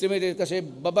 dextromethorphan kasi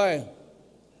babae,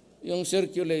 yung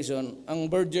circulation, ang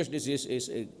Berger's disease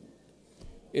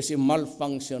is a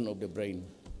malfunction of the brain.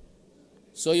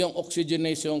 So yung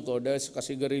oxygenation ko, dahil sa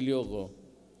kasigarilyo ko,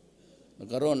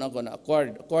 nagkaroon ako na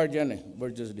acquired yan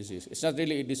Berger's disease. It's not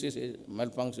really a disease, it's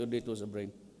malfunction dito sa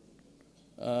brain.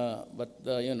 But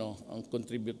ang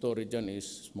contributory dyan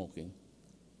is smoking.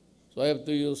 So I have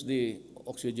to use the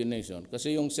oxygenation.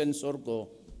 Kasi yung sensor ko,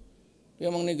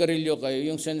 yung mga nigarilyo kayo,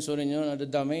 yung sensor ninyo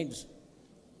na-damage.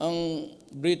 Ang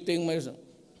breathing,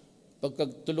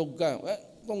 pagkatulog ka,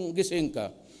 kung gising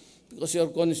ka, because you're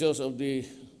conscious of the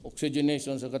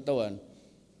oxygenation sa katawan,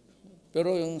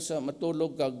 pero yung sa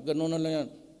matulog ka, gano'n na lang yan.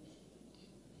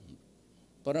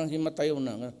 Parang himatayo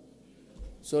na.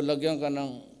 So, lagyan ka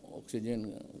ng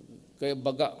oxygen. Kaya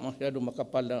baga, masyado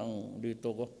makapal ang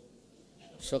dito ko.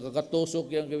 Sa kakatusok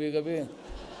yan gabi-gabi.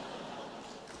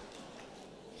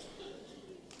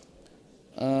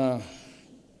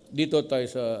 Dito tayo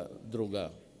sa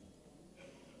droga.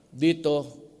 Dito,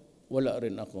 wala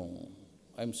rin akong,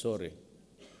 I'm sorry,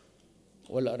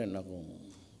 wala rin akong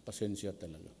pasensya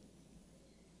talaga.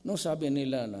 No, sabi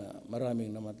nila na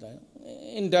maraming namatay.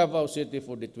 In Davao City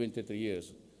for the 23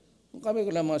 years, kung kami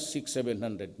ko lang mga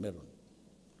 600-700 meron.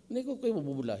 Hindi ko kayo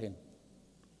mabubulahin.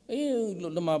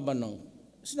 Lumaban ng,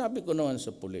 sinabi ko naman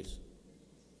sa police,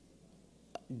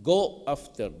 go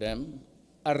after them,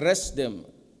 arrest them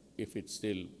if it's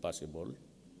still possible.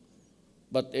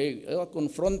 But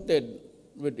confronted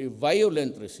with a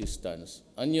violent resistance,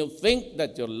 and you think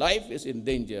that your life is in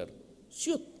danger,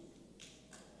 shoot.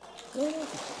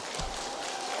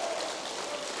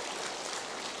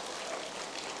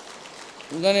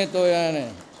 Ganito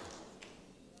yan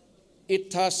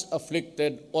It has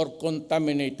afflicted or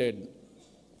contaminated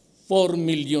 4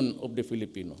 million of the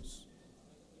Filipinos.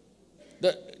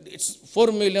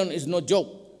 4 million is no joke.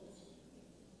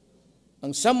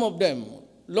 And some of them,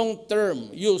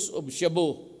 long-term use of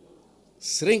shabu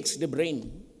shrinks the brain.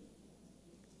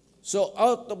 So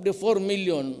out of the 4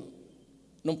 million,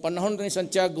 nung panahon ni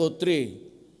Santiago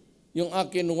 3, yung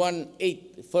akin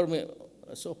 1.8,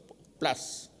 so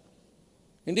plus.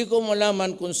 Hindi ko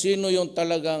malaman kung sino yung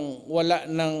talagang wala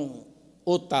ng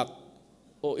utak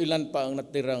o ilan pa ang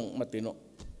natirang matino.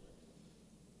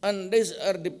 And these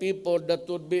are the people that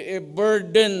would be a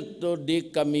burden to the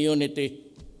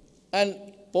community and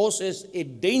poses a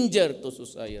danger to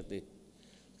society.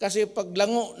 Kasi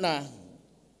paglango na,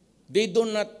 they do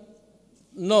not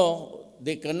know,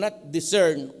 they cannot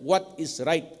discern what is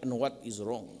right and what is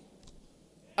wrong.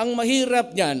 Ang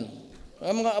mahirap niyan,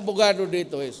 ang mga abogado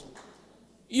dito is,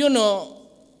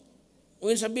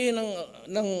 when sabihin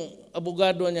ng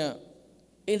abogado niya,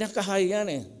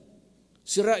 nakahayan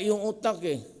sira yung utak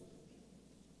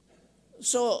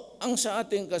So, ang sa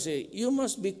atin kasi, you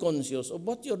must be conscious of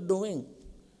what you're doing.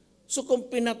 So, kung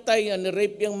pinatay yan,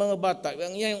 rape yung mga bata,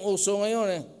 yan yung uso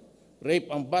ngayon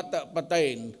rape ang bata,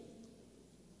 patayin.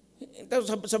 Tapos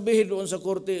sabihin doon sa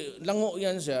korte, lango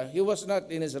yan siya, he was not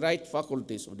in his right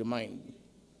faculties of the mind.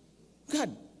 God,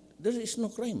 there is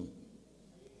no crime.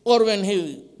 Or when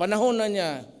panahon na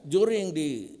niya, during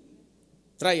the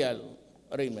trial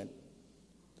arraignment,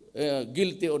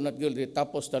 guilty or not guilty,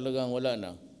 tapos talagang wala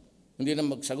na. Hindi na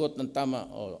magsagot ng tama.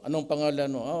 Anong pangalan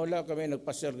mo? Wala kami,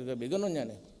 nagpasyar kagabi. Ganun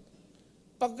yan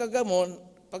Pagkagamon,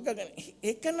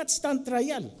 he cannot stand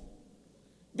trial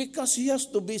because he has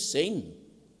to be sane.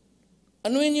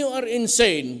 And when you are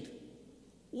insane,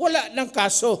 wala ng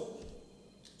kaso.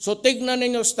 So tignan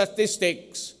ninyo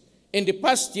statistics in the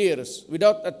past years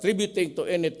without attributing to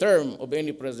any term of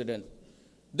any president.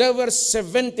 There were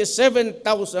 77,000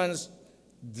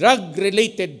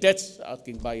 drug-related deaths sa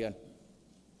aking bayan.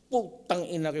 Putang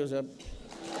ina kayo, sir.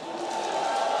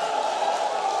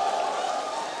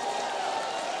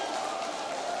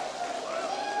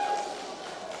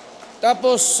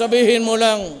 Tapos sabihin mo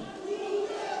lang,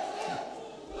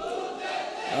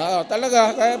 talaga,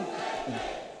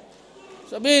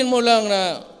 sabihin mo lang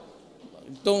na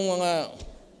itong mga,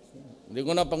 hindi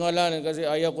ko na pangalanan kasi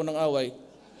ayaw ko ng away,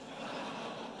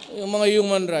 yung mga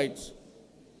human rights,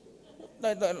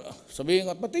 sabihin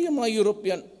nga, pati yung mga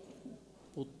European,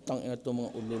 putang ina itong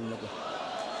mga ulol na to.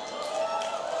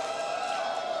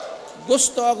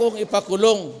 Gusto akong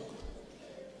ipakulong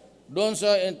doon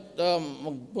sa,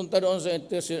 magpunta doon sa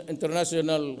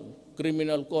International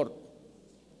Criminal Court.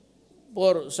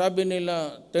 Sabi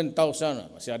nila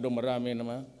 10,000, masyado marami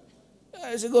naman.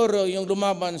 Siguro yung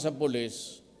lumaban sa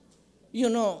pulis, you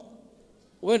know,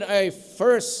 when I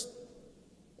first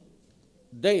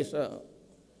days,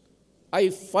 I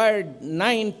fired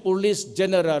 9 police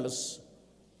generals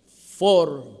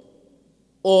for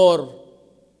or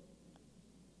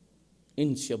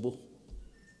in Cebu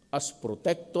as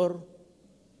protector,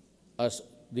 as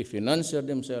the financier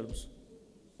themselves,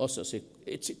 also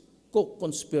it's a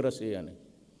co-conspiracy yan.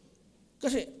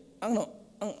 Kasi ang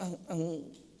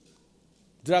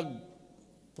drug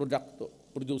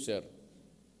producer,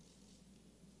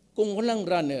 kung walang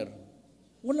runner,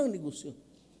 walang negosyo.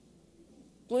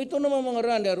 Kung ito naman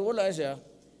mga runner, wala siya,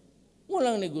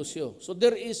 walang negosyo. So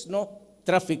there is no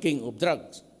trafficking of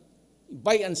drugs.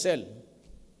 Buy and sell.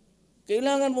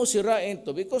 Kailangan mo sirain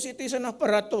to because it is an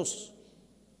apparatus.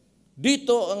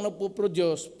 Dito ang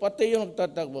nagpo-produce, pati yung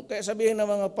nagtatakbo. Kaya sabihin ng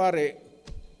mga pare,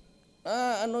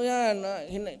 ano yan,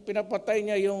 pinapatay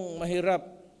niya yung mahirap.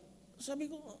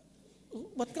 Sabi ko,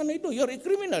 what can I do? You're a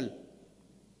criminal.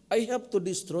 I have to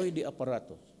destroy the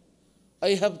apparatus.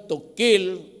 I have to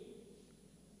kill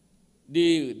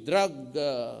the drug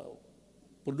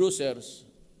producers.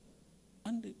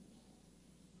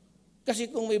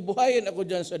 Kasi kung may buhayin ako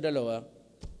dyan sa dalawa,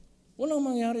 walang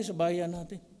mangyari sa bayan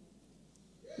natin.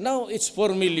 Now, it's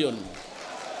 4 million.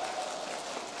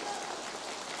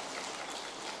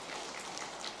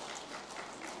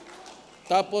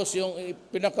 Tapos yung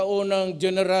pinakaunang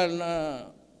general na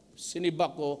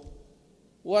sinibak ko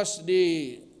was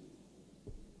the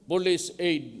police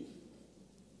aide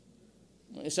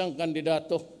ng isang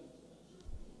kandidato.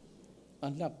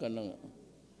 Anak ka na nga.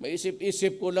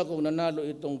 Maisip-isip ko lang kung nanalo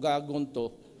itong gagong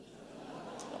to.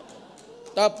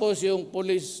 Tapos yung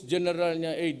police general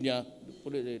niya, aide niya,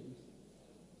 police aide,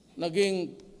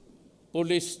 naging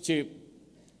police chief,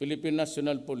 Philippine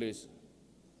National Police.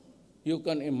 You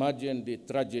can imagine the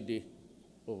tragedy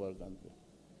of our country.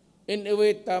 In a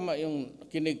way, tama yung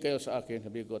kinig kayo sa akin.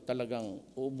 Sabi ko, talagang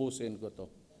uubusin ko to.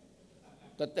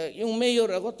 Yung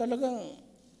mayor ako talagang,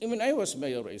 I was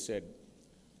mayor, I said,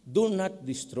 do not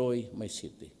destroy my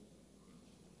city.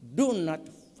 Do not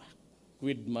fuck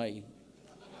with my...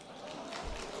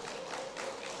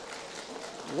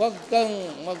 Huwag kang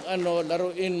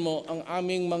laruin mo ang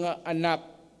aming mga anak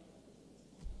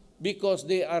because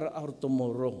they are our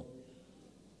tomorrow.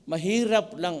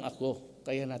 Mahirap lang ako,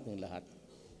 kaya natin lahat.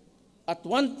 At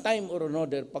one time or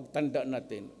another, pagtanda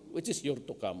natin, which is your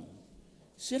to come,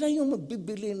 sila yung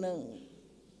magbibili ng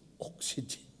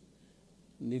oxygen.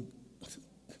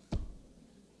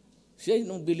 Siya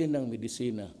yung bili ng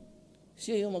medisina.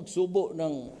 Siya yung magsubo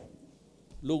ng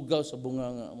lugaw sa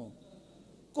bunganga mo.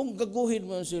 Kung gaguhin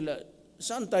mo sila,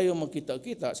 saan tayo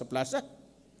magkita-kita? Sa plaza?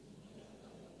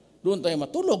 Doon tayo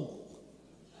matulog.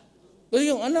 Pero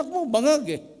yung anak mo, bangag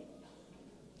eh.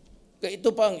 Kaya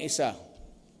ito pa ang isa.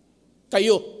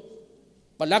 Kayo,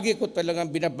 palagi ko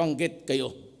talagang binabanggit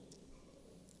kayo.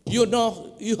 You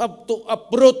know, you have to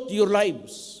uproot your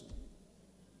lives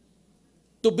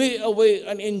to be away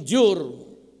and endure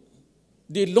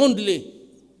the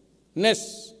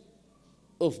loneliness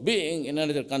of being in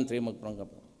another country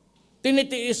magpranggap.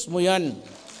 Tinitiis mo yan.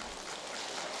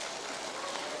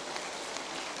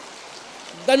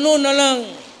 Ganun na lang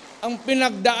ang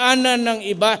pinagdaanan ng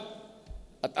iba.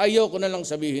 At ayaw ko na lang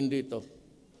sabihin dito.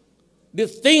 The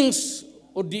things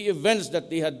or the events that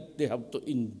they have to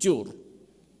endure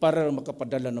para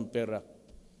makapadala ng pera.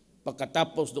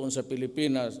 Pagkatapos doon sa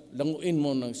Pilipinas, languin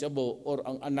mo ng Cebu or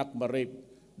ang anak ma-rape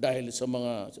dahil sa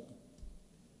mga...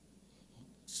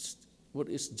 What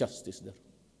is justice there?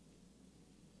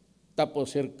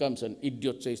 Tapos here comes an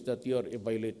idiot says that you are a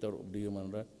violator of the human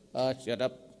rights. Shut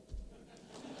up.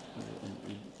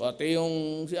 Pati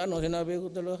yung sinabi ko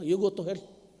talaga, you go to hell.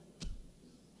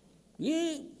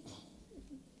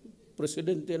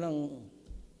 Presidente ng,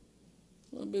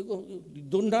 sabi ko,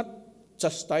 do not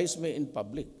chastise me in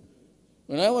public.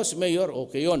 When I was mayor,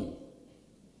 okay yun.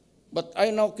 But I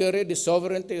now carry the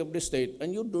sovereignty of the state, and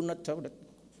you do not have that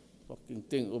fucking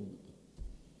thing of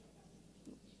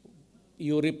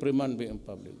you reprimand me in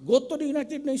public. Go to the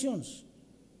United Nations.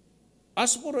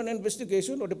 Ask for an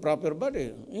investigation of the proper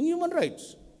body in human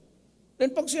rights.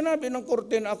 Then pag sinabi ng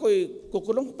korte na ako'y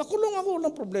kukulong, pakulong ako,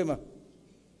 walang problema.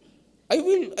 I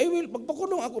will,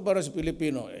 pagpakulong ako para sa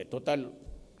Pilipino, total,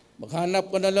 maghanap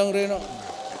ka na lang rin.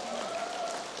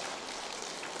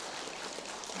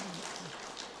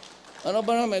 Ano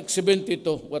ba naman, 72,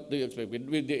 what do you expect?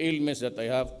 With the ailments that I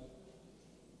have,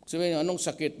 sabihin, anong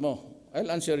sakit mo? I'll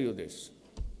answer you this.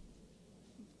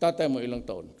 Tatay mo ilang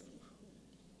taon?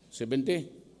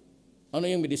 70? Ano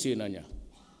yung medisina niya?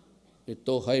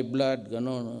 Ito, high blood,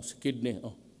 gano'n, kidney.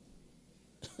 Oh.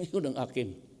 Yun ang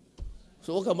akin.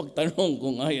 So huwag ka magtanong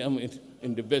kung I am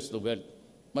in the best of health.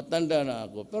 Matanda na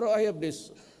ako. Pero I have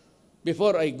this,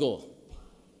 before I go,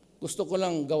 gusto ko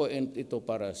lang gawin ito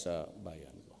para sa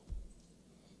bayan ko.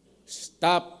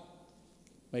 Stop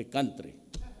my country.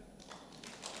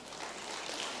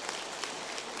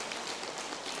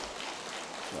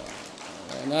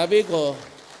 Nabi ko,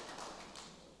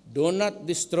 do not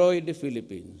destroy the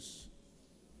Philippines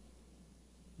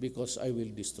because I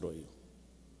will destroy you.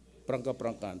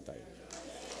 Prangka-prangkaan tayo.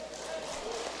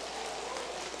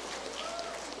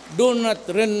 Do not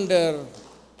render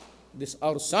this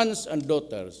our sons and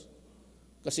daughters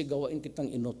kasi gawain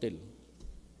kitang inotel.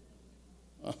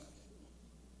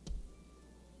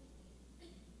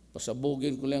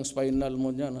 Pasabugin ko lang spinal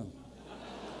mo dyan.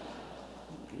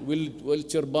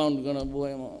 Wheelchair bound ka na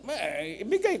buhay mo.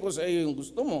 Ibigay ko sa iyo yung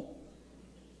gusto mo.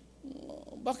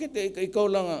 Bakit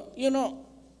ikaw lang? You know,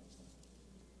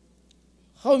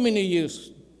 how many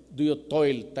years do you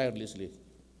toil tirelessly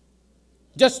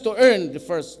just to earn the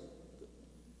first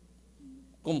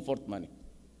comfort money?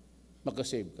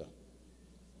 Makasave ka.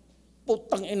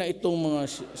 Putang ina itong mga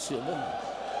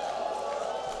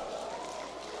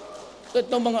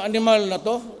itong mga animal na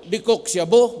to, bikok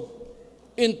siyabo,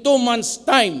 in 2 months'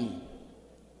 time,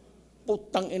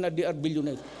 putang ina, they are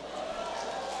billionaire.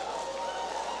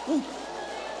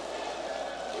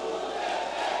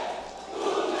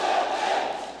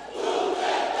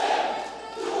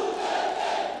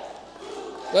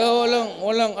 Kaya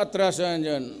walang atrasan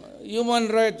dyan.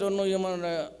 Human right o no human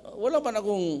right, wala pa na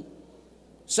akong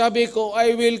sabi ko,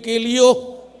 I will kill you.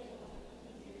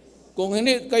 Kung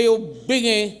hindi kayo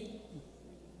bingi,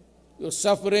 you're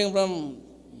suffering from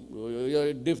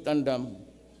your deaf and dumb.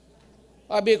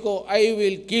 Sabi ko, I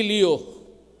will kill you.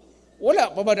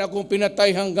 Wala pa ba na akong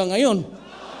pinatay hanggang ngayon?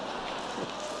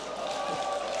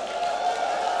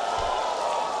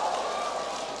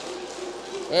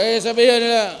 Sabihin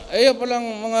nila, palang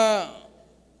mga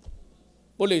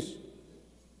polis.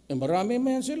 Marami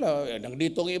man sila.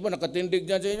 Nandito ang iba, nakatindig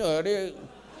dyan sa inyo.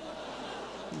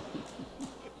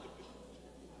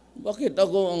 Bakit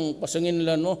ako ang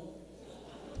pasanginlan mo?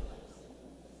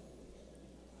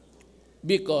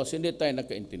 Because hindi tayo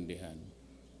nakaintindihan.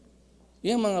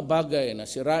 Yung mga bagay na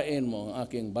sirain mo ang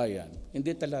aking bayan,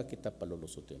 hindi talaga kita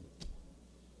palulusutin.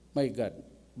 My God,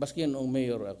 baski noong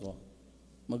mayor ako,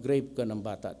 mag-rape ka ng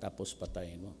bata tapos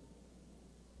patayin mo.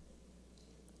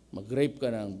 Mag-rape ka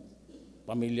ng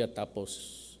pamilya tapos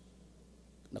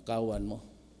nakawan mo.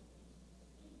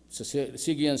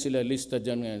 Sige yan sila lista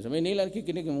dyan ngayon. Sa Manila,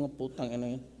 nakikinig yung mga putang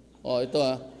ina yun. Ito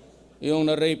yung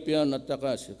na-rape yan at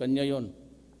saka kanya yun.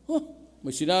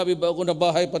 May sinabi ba ako na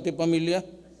bahay pati pamilya?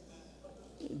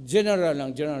 General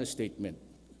lang, general statement.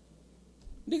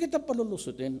 Hindi kita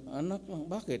palulusutin. Anak,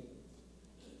 bakit?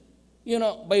 You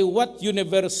know, by what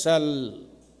universal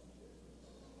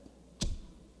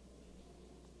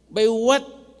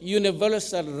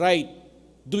right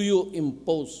do you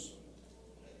impose?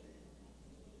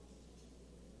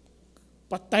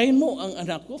 Patayin mo ang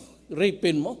anak ko?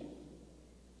 Rapin mo?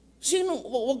 Sino?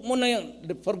 Huwag mo na yan.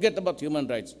 Forget about human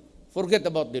rights. Forget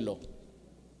about the law.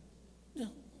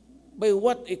 By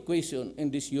what equation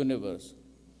in this universe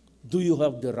do you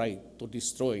have the right to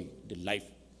destroy the life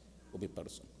of a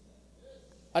person?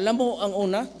 Alam mo ang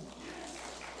una?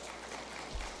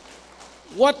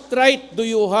 What right do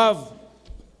you have?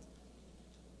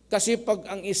 Kasi pag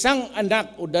ang isang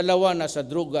anak o dalawa na sa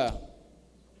droga,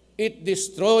 it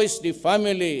destroys the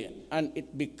family and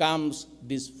it becomes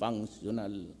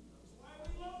dysfunctional.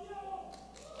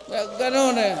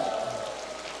 Ganon eh.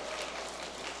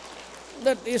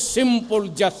 That is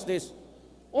simple justice.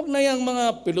 Huwag na yung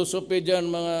mga philosophy dyan,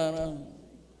 mga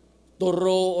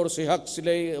Thoreau or si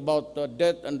Huxley about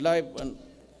death and life.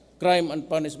 crime and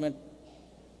punishment.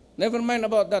 Never mind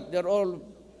about that. They're all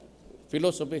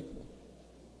philosophy.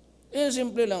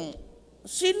 Simple lang,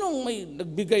 sinong may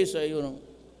nagbigay sa iyo ng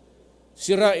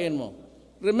sirain mo?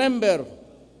 Remember,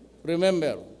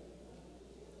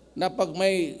 na pag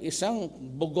may isang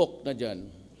bugok na dyan,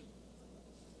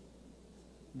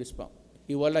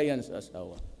 hiwalay yan sa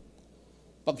asawa.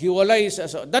 Pag hiwalay sa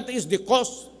asawa, that is the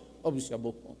cause of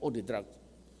shabu o the drugs.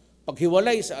 Pag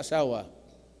hiwalay sa asawa,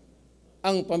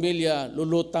 ang pamilya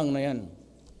lulutang na yan.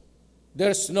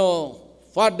 There's no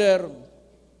father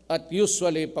at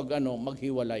usually pag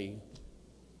maghiwalay.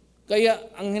 Kaya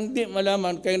ang hindi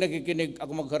malaman, kayo nakikinig,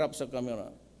 ako magharap sa camera,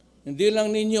 hindi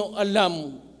lang ninyo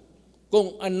alam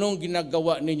kung anong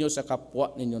ginagawa ninyo sa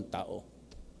kapwa ninyong tao.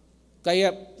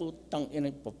 Kaya putang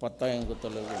ina, papatayan ko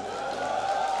talaga.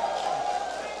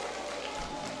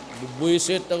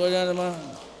 Bubuisit ako na naman.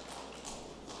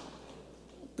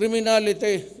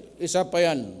 Criminality, isa pa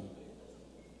yan.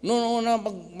 Noon una,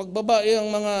 magbabae ang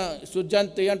mga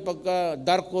estudyante yan pagka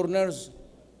dark corners,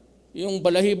 yung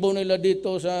balahibo nila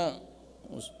dito sa,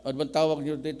 ano bang tawag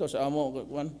nyo dito sa amo,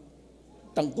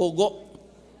 tangkugo.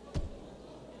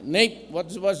 Nape,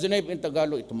 what's the nape in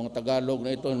Tagalog? Ito mga Tagalog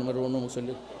na ito, marunong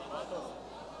magsalita.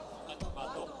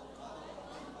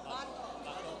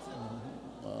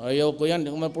 Ayaw ko yan,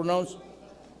 hindi ko ma-pronounce.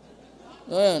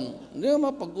 Ayan, hindi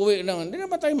naman pag-uwi lang, hindi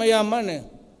naman tayo mayaman eh.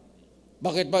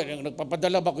 Bakit ba?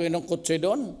 Nagpapadala ba kayo ng kotse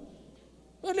doon?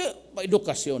 Wala,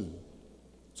 pa-edukasyon.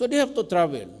 So they have to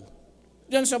travel.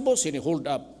 Diyan sa bus, hold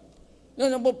up.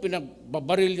 Diyan sa bus,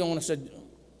 pinagbabaril yung nasa...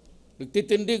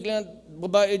 Nagtitindig lang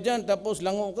babae dyan, tapos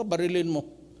lango ka, barilin mo.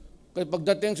 Kaya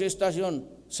pagdating sa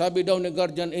estasyon, sabi daw ni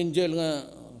Guardian Angel nga,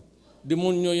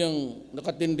 demonyo yung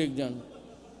nakatindig dyan.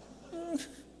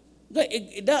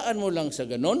 Idaan mo lang sa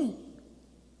ganon.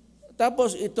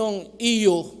 Tapos itong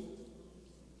iyo,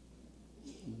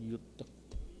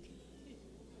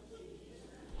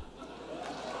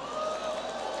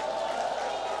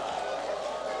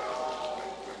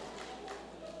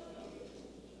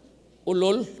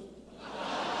 ulol.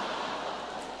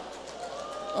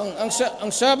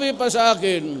 Ang sabi pa sa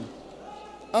akin,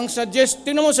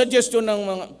 tinan mo suggestion ng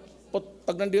mga,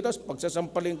 pag nandito,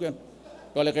 pagsasampalin ko yan,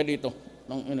 wala kayo dito,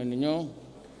 ng ina ninyo,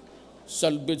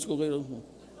 salvage ko kayo.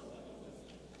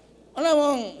 Alam mo,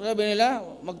 sabi nila,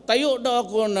 magtayo daw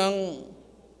ako ng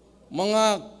mga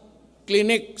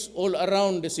clinics all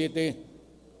around the city.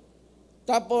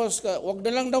 Tapos, wag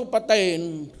na lang daw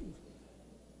patayin,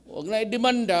 wag na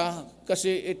idemanda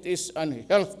kasi it is an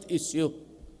health issue.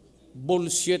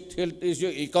 Bullshit health issue.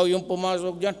 Ikaw yung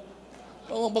pumasok dyan.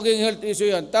 O maging health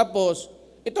issue yan. Tapos,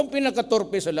 itong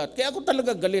pinakatorpe sa lahat. Kaya ako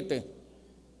talaga galit eh.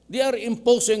 They are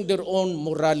imposing their own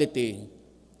morality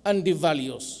and the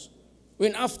values.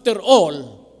 When after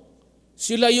all,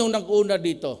 sila yung nag-una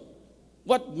dito.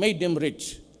 What made them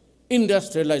rich?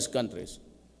 Industrialized countries.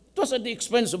 It was at the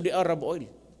expense of the Arab oil.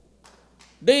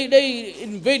 They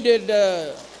invaded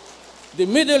the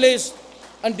Middle East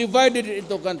and divided it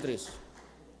into countries.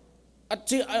 At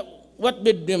what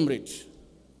made them rich?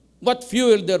 What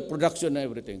fueled their production and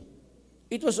everything?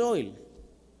 It was oil.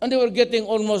 And they were getting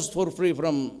almost for free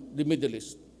from the Middle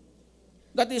East.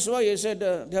 That is why I said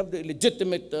they have the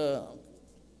legitimate,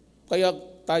 kaya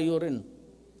tayo rin.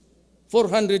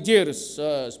 400 years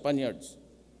Spaniards.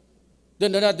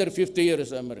 Then another 50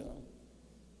 years America.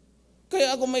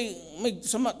 Kaya ako may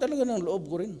sama talaga ng loob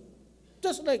ko rin.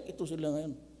 Just like ito sila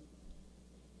ngayon.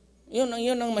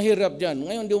 Yun ang mahirap dyan.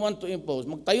 Ngayon, they want to impose.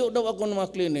 Magtayo daw ako ng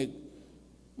mga clinic.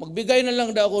 Magbigay na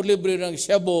lang daw ako libre ng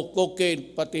shabu,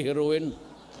 cocaine, pati heroin.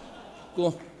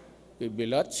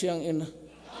 Bibilat siyang ina.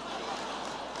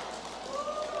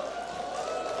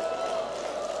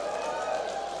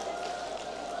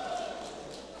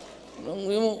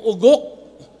 Yung ugok.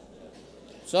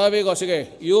 Sabi ko,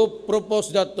 sige, you propose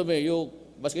that to me.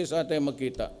 Baski sa atin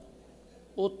magkita.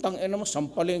 Utang ina mo,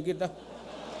 sampalin kita.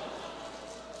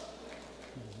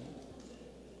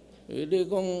 Hindi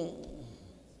kung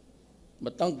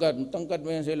matangkad mo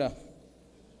yan sila.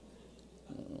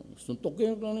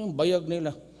 Suntukin ko yung bayag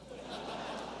nila.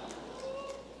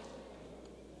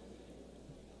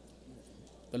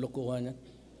 Kalukuhan yan.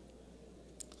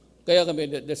 Kaya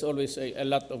kami, there's always a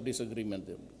lot of disagreement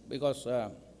there. Because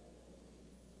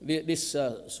this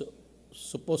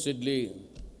supposedly,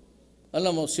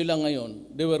 alam mo, sila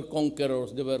ngayon, they were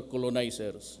conquerors, they were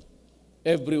colonizers.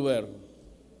 Everywhere.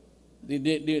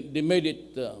 They made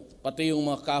it, pati yung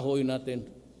mga kahoy natin,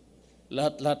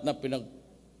 lahat-lahat na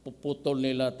pinagpuputol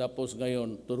nila, tapos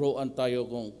ngayon, turuan tayo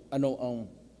kung ano ang,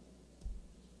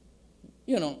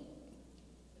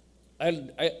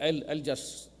 I'll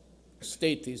just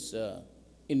state this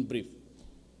in brief.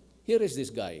 Here is this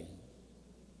guy.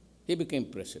 He became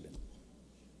president.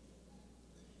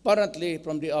 Apparently,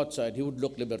 from the outside, he would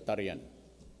look libertarian.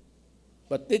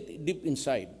 But deep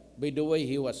inside, by the way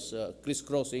he was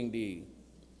crisscrossing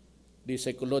the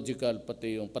psychological,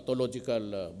 pati yung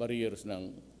pathological barriers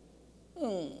ng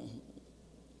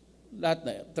lahat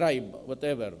na, tribe,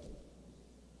 whatever,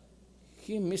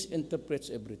 he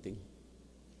misinterprets everything.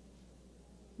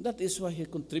 That is why he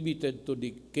contributed to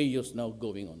the chaos now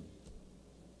going on.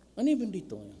 And even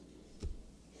dito.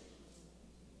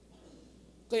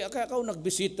 Kaya ako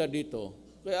nagbisita dito,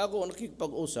 kaya ako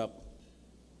nakikipag-usap,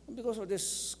 because of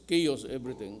this chaos,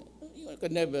 everything, you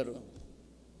can never.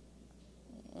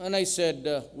 And I said,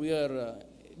 we are,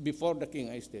 before the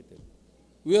king I stated,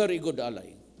 we are a good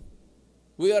ally.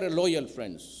 We are loyal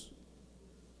friends.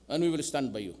 And we will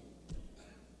stand by you.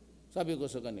 Sabi ko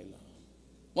sa kanila.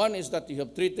 One is that you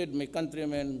have treated my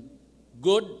countrymen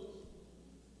good.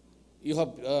 You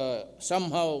have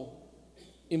somehow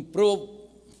improved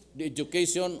the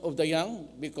education of the young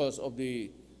because of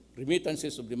the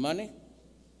remittances of the money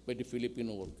by the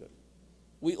Filipino worker.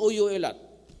 We owe you a lot.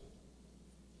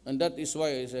 And that is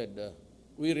why I said,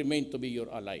 we remain to be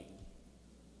your ally.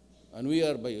 And we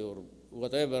are by your,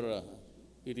 whatever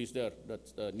it is there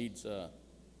that needs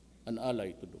an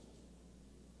ally to do.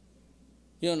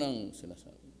 Yun ang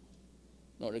sinasabi.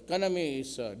 No, the economy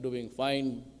is doing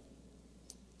fine.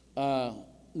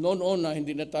 Noon na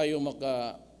hindi na tayo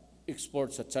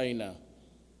maka-export sa China.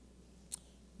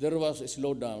 There was a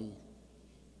slowdown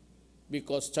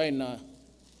because China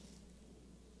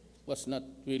was not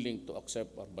willing to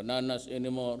accept our bananas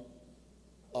anymore,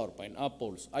 or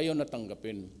pineapples. Ayaw na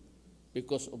tanggapin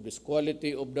because of this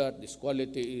quality of that, this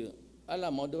quality.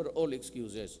 Alam mo, they were all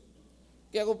excuses.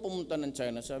 Kaya ako pumunta ng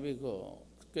China, sabi ko,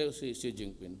 kaya si Xi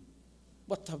Jinping,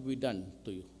 what have we done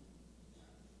to you?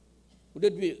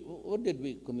 What did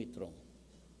we commit wrong?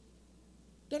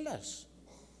 Tell us.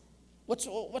 What's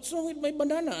wrong with my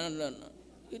banana?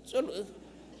 It's all,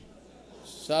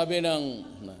 sabi ng,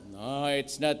 no,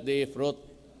 it's not the fruit.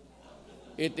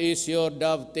 It is your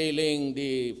dovetailing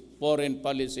the foreign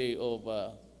policy of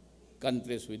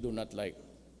countries we do not like.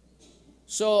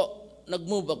 So,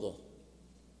 nag-move ako.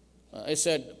 I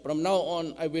said, from now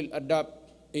on, I will adopt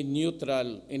a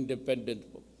neutral, independent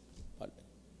policy.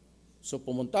 So,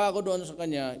 pumunta ako doon sa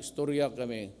kanya, istorya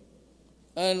kami,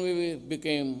 and we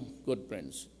became good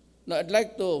friends. Now, I'd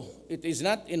like to, it is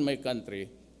not in my country,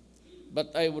 but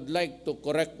I would like to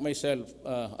correct myself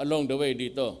along the way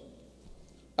dito.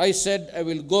 I said I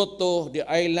will go to the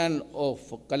island of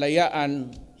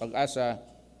Kalayaan, Pag-asa,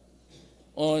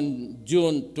 on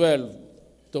June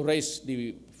 12 to raise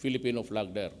the Filipino flag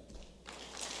there.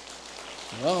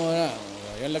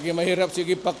 Yan lagi mahirap,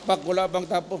 sige pakpak, wala bang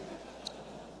tapos.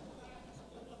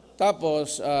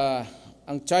 Tapos,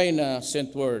 ang China sent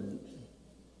word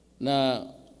na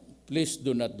please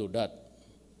do not do that.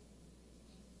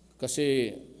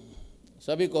 Kasi,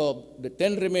 sabi ko, the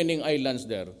 10 remaining islands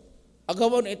there,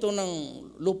 agawan ito ng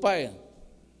lupa eh.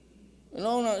 You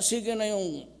know, sige na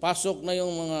yung pasok na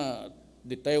yung mga,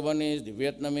 the Taiwanese, the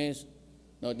Vietnamese,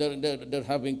 no, they're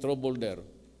having trouble there.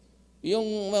 Yung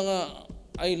mga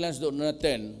islands doon na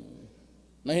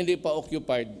 10, na hindi pa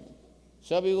occupied,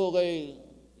 sabi ko kay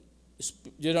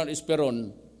General Esperon,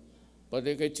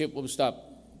 pati kay Chief of Staff,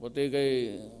 pati kay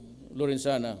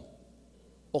Lorenzana,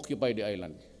 occupy the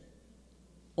island.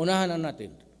 Unahan na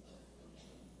natin.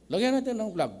 Lagyan natin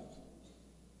ng flag.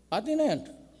 Atin na yan.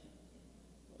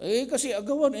 Eh, kasi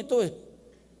agawan ito eh.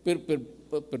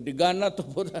 Perdigana to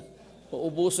po na.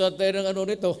 Uubusan tayo ng ano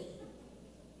nito.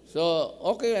 So,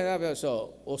 okay.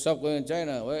 So, usap ko yung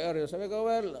China. Where are you? Sabi ko,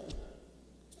 well,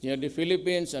 near the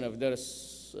Philippines, and if there's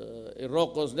a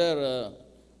Rocos there,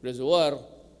 reservoir,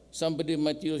 somebody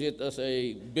might use it as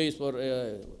a base for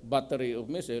a battery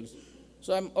of missiles.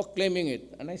 So I'm claiming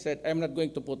it. And I said, I'm not going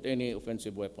to put any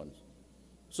offensive weapons.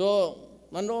 So,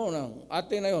 ano na,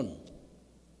 atin na yun.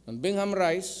 Ang Bingham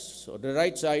Rice, so the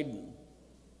right side,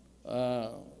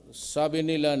 sabi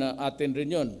nila na atin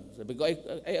rin yun. Sabi ko,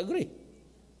 I agree.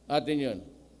 Atin yun.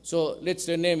 So, let's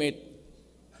rename it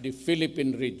the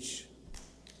Philippine Ridge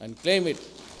and claim it.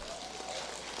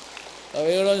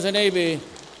 Sabi ko sa Navy,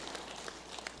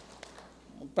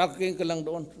 parking ka lang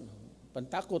doon.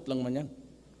 Pantakot lang man yan.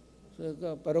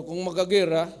 Pero kung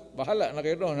magagira, bahala na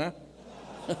kayo doon, ha?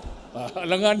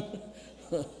 Bahalangan.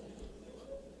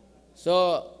 So,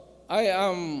 I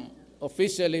am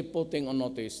officially putting on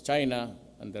notice China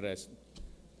and the rest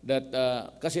that,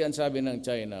 kasi ang sabi ng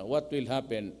China, what will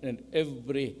happen, and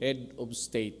every head of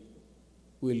state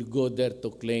will go there to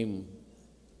claim.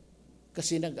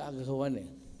 Kasi nag-aagawan eh.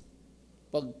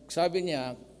 Pag sabi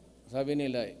niya, sabi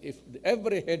nila, if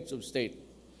every heads of state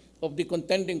of the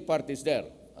contending parties there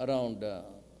around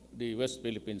the West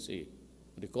Philippine Sea,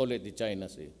 they call it the China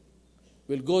Sea,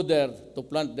 will go there to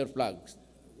plant their flags,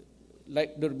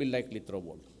 like there will be likely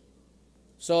trouble.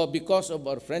 So because of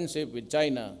our friendship with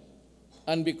China,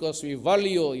 and because we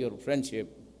value your friendship,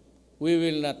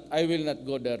 I will not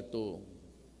go there to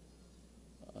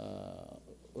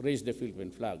raise the Philippine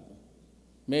flag.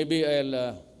 Maybe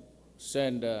I'll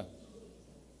send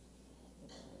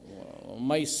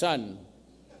my son,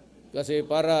 kasi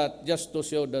para just to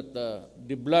show that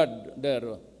the blood there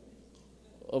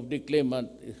of the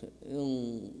claimant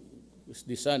is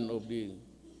the son of the...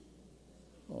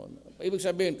 ibig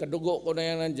sabihin, kadugo ko na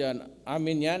yan nandyan,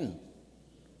 amin yan.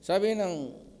 Sabi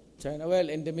ng China, well,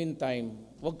 in the meantime,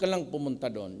 huwag ka lang pumunta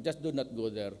doon. Just do not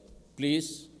go there.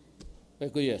 Please.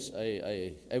 Sabi ko, yes,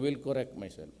 I will correct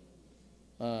myself.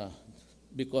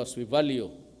 Because we value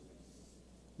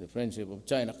the friendship of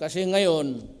China. Kasi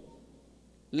ngayon,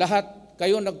 lahat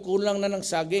kayo nagkulang na ng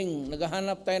saging.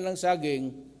 Naghahanap tayo ng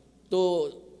saging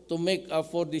to make up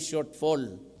for the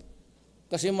shortfall.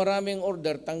 Kasi maraming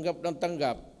order, tanggap ng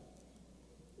tanggap.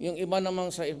 Yung iba namang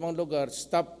sa ibang lugar,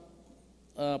 stop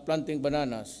planting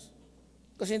bananas.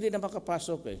 Kasi hindi na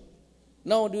makapasok eh.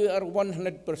 Now, we are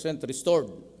 100%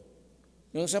 restored.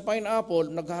 Yung sa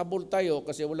pineapple, naghahabol tayo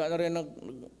kasi wala na rin,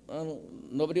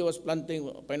 nobody was planting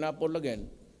pineapple again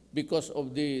because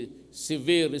of the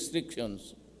severe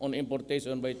restrictions on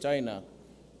importation by China.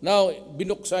 Now,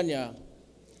 binuksan niya,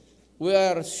 we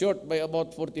are short by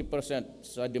about 40%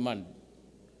 sa demand.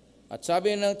 At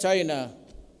sabi ng China,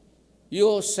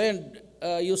 you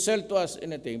sell to us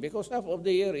anything because half of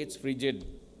the year it's frigid.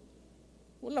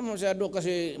 Wala masyado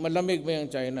kasi malamig ba yung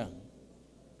China.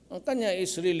 Ang kanya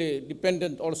is really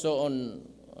dependent also on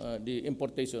the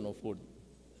importation of food.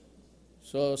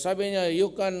 So sabi niya,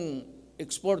 you can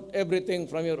export everything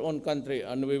from your own country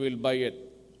and we will buy it.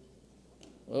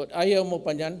 Ayaw mo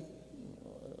pa niyan?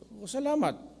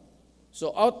 Salamat.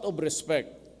 So out of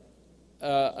respect,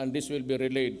 and this will be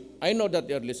relayed, I know that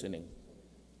you are listening.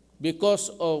 Because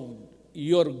of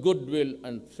your goodwill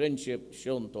and friendship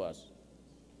shown to us,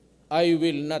 I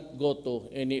will not go to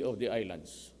any of the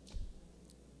islands.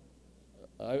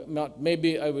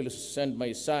 Maybe I will send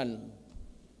my son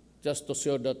just to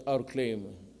show that our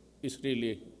claim is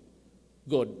really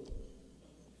good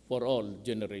for all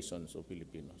generations of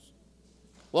Filipinos.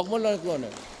 Huwag mo lang ito.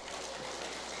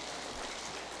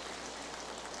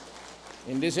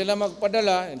 Hindi sila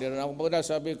magpadala, hindi rin ako magpadala,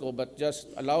 sabi ko, but just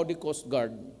allow the Coast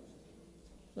Guard.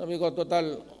 Sabi ko,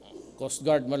 total, Coast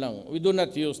Guard mo lang. We do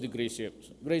not use the gray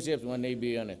ships. Gray ships, mga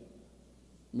Navy yan eh.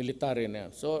 Military na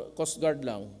yan. So, Coast Guard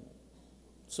lang.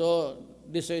 So,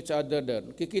 this each other there.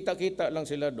 Kikita-kita lang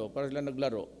sila do, para sila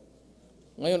naglaro.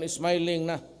 Ngayon, smiling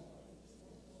na.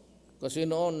 Kasi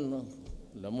noon,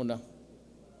 alam mo na,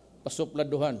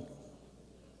 pasupladuhan.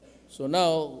 So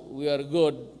now, we are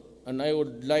good, and I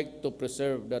would like to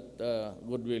preserve that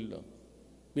goodwill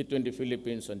between the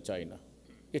Philippines and China.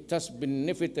 It has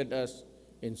benefited us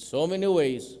in so many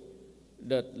ways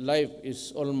that life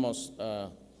is almost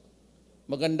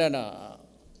maganda na.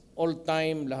 All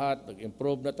time, lahat,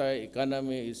 nag-improve na tayo,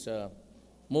 economy is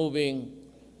moving.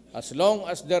 As long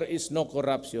as there is no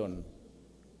corruption,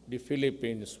 the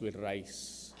Philippines will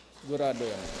rise. Sigurado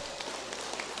yan.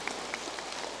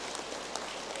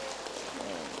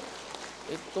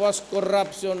 It was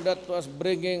corruption that was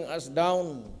bringing us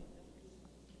down.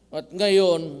 At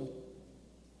ngayon,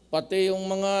 pati yung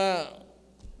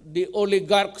the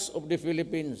oligarchs of the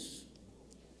Philippines,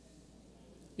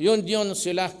 yun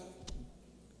sila.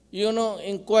 You know,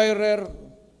 Inquirer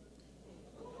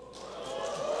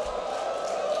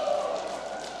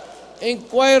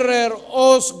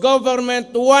owes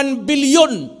government 1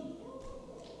 billion.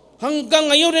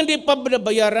 Hanggang ngayon hindi pa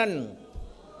binabayaran.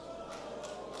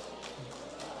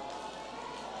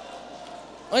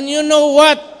 And you know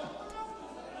what?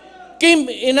 Kim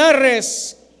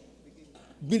Inares,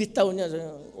 bilitaw niya,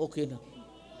 okay na.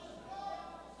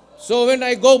 So when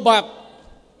I go back,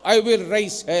 I will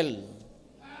raise hell.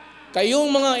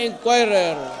 Kayong mga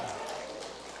Inquirer,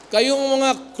 kayong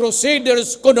mga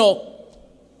crusaders kuno,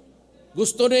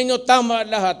 gusto ninyo tama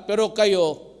lahat, pero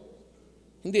kayo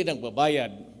hindi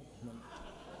nagbabayad.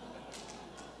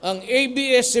 Ang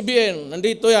ABS-CBN,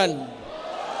 nandito yan.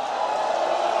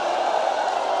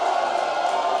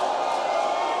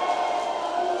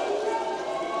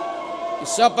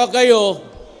 Isa pa kayo,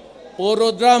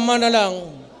 puro drama na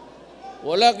lang.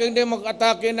 Wala kang hindi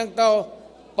mag-atake ng tao.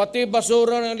 Pati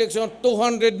basura ng eleksyon,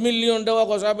 200 million daw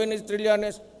ako, sabi ni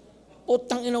Trillanes.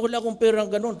 Putang ina, wala akong perang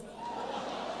ganun.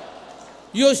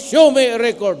 You show me a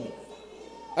record.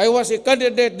 I was a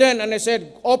candidate then and I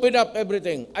said, open up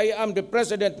everything. I am the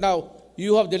president now.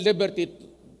 You have the liberty,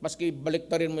 maski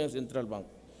baliktarin mo yung central bank.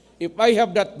 If I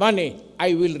have that money,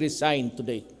 I will resign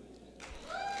today.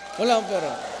 Wala akong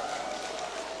pera.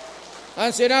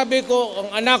 Ang sinabi ko, ang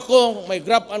anak ko may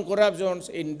graft and corruption,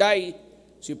 si Inday,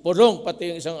 si Purong,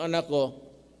 pati yung isang anak ko,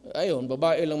 ayun,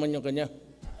 babae lang man yung kanya.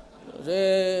 Si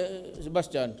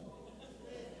Sebastian.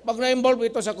 Pag na-involve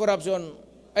ito sa corruption,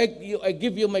 I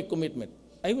give you my commitment.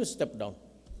 I will step down.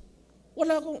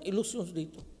 Wala akong illusions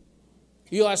dito.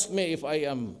 You ask me if I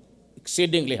am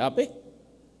exceedingly happy?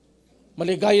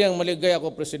 Maligaya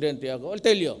ako, presidente ako. I'll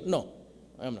tell you, no,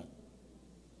 I am not.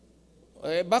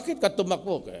 Eh, bakit ka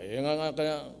tumakbo?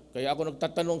 Kaya ako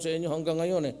nagtatanong sa inyo hanggang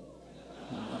ngayon eh.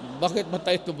 Bakit ba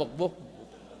tayo tumakbo?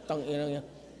 Tangina niya.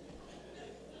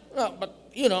 No, but,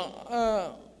 you know,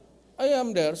 I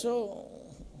am there, so...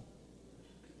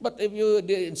 But if you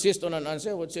insist on an answer,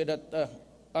 I would say that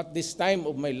at this time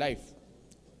of my life,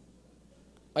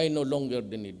 I no longer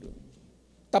need.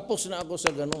 Tapos na ako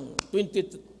sa ganun.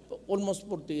 Almost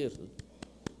 40 years.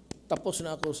 Tapos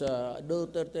na ako sa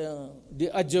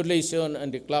the adulation and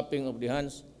the clapping of the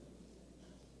hands.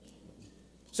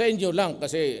 Sa inyo lang,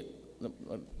 kasi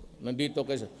nandito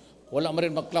kayo. Wala man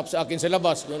rin mag-clap sa akin sa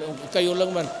labas. Kayo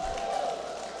lang man.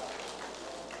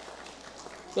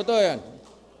 Totoo yan.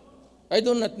 I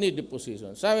do not need the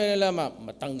position. Sabi nila,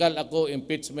 matanggal ako,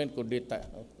 impeachment, kudita.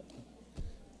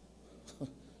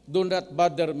 Do not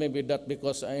bother me with that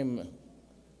because I'm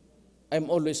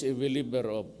always a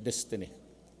believer of destiny.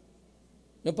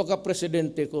 Yung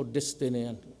pagka-presidente ko,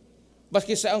 destiny yan.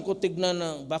 Baski saan ko tignan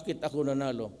na bakit ako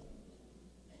nanalo.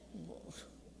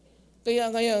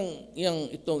 Kaya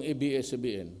ngayang itong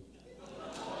ABS-CBN,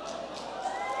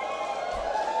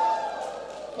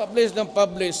 publish ng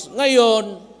publish.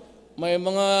 Ngayon, may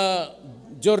mga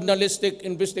journalistic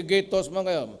investigators,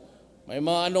 may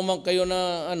mga man kayo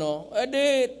na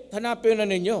edi hanapin na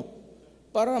ninyo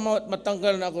para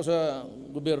matanggal na ako sa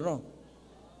gobyerno.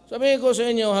 Sabihin ko sa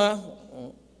inyo, ha?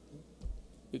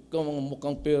 Ikaw mga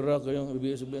mukhang pera kayong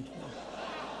ABS-CBN.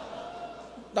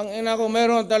 Tangina ko,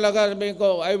 meron talaga, sabihin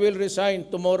ko, I will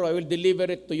resign tomorrow, I will deliver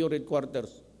it to your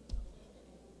headquarters.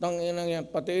 Tangina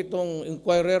yan, pati itong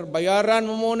inquirer, bayaran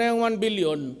mo muna yung 1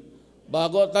 billion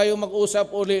bago tayo mag-usap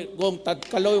uli kung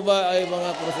tatkaloy ba ay mga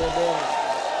procedure.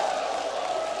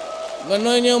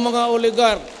 Ganon yung mga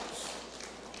oligarch.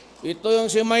 Ito yung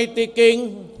si Mighty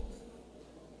King,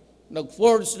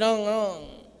 nag-forge ng,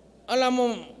 alam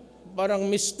mo, parang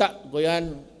mista ko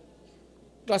yan.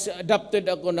 Class, adopted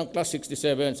ako ng class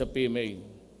 67 sa PMA.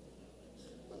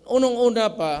 Unang-una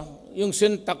pa, yung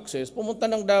syntaxes, pumunta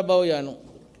ng Davao yan,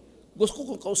 gusto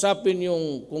ko kausapin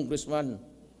yung congressman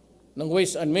ng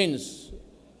Ways and Means.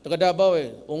 Taga Davao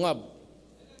Ungab.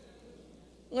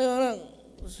 Ngayon,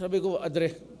 sabi ko,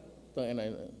 Adre,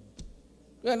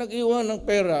 kaya nag-iwan ng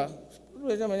pera,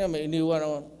 may iniwan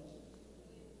ako.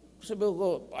 Sabi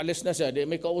ko, alis na siya,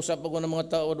 may kausap ako ng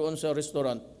mga tao doon sa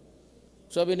restaurant.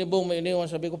 Sabi ni Bong, may iniwan,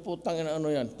 sabi ko, putang ina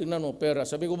ano yan, tingnan mo, pera.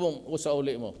 Sabi ko, Bong, usa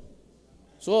uli mo.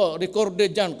 So,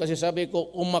 recorded dyan, kasi sabi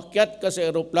ko, umakyat ka sa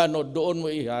aeroplano, doon mo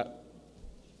iha,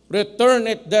 return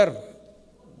it there.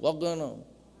 Wag ano.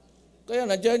 Kaya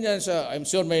nadyan yan sa, I'm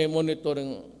sure may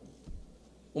monitoring.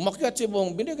 Umakyat si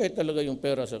Bong, binigay talaga yung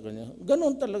pera sa kanya.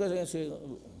 Ganon talaga siya.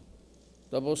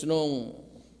 Tapos noong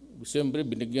Disyembre,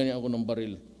 binigyan niya ako ng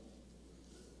baril.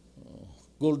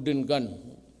 Golden gun.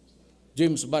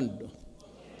 James Bond.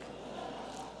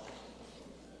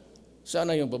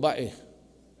 Sana yung babae.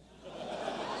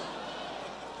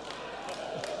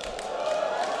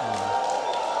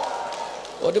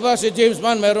 O di ba si James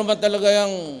Bond, mayroon ba talaga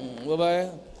yung babae?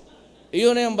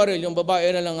 Iyon na yung baril, yung babae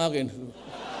na lang akin.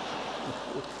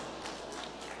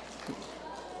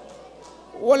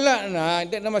 Wala na,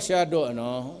 hindi na masyado,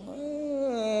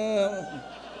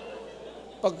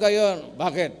 pagka yun,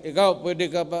 bakit? Ikaw, pwede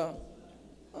ka ba?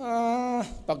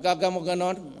 Pagkaga mo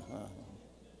ganon,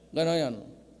 ganon yan.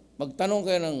 Magtanong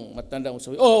kayo ng matanda mo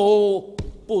sabi,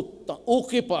 puta,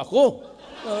 okay pa ako.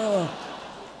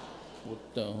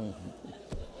 Puta,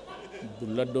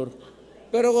 bulador.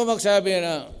 Pero kung magsabi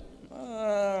na,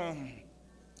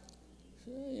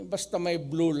 basta may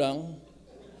blue lang,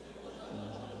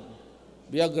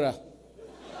 Viagra.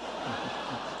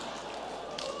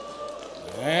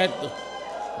 Eto.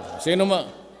 Sino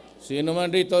man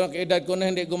dito ang edad ko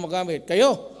na hindi gumagamit?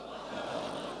 Kayo?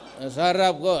 Sa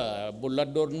harap ko,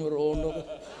 bulador numero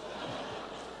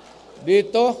 1.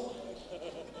 Dito,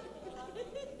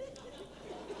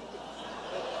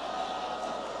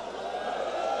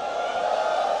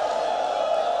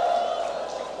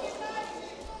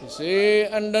 si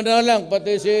anda na lang,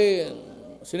 pati si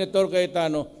Senator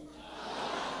Cayetano,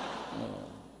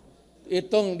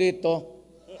 itong dito,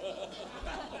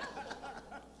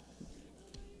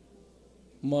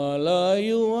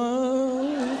 malayo ang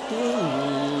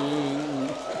tingin.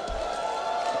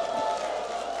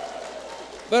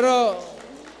 Pero,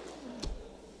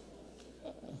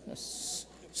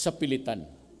 sa pilitan.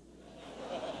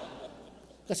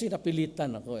 Kasi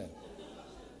napilitan ako eh.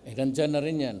 Nandyan na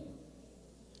rin yan.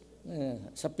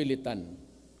 Sa pilitan.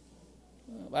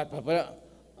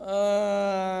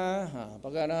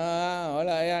 Pagka na,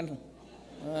 wala yan.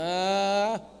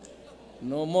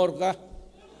 No more ka.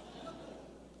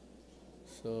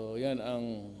 So, yan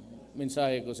ang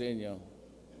mensahe ko sa inyo.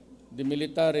 The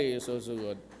military is also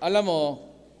good. Alam mo,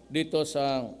 dito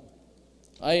sa,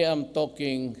 I am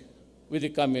talking with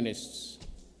the communists.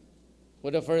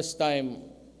 For the first time,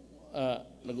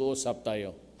 nag-uusap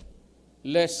tayo.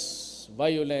 Less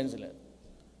violence.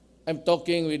 I'm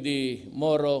talking with the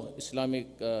Moro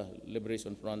Islamic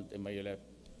Liberation Front, MILF.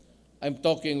 I'm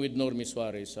talking with Normi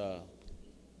Suarez sa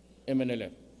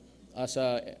MNLF,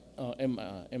 sa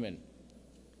MN.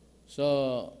 So,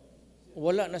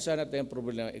 wala na sana tayong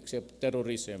problema except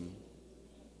terrorism,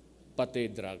 pati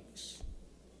drugs.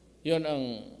 Yun ang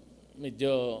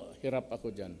medyo hirap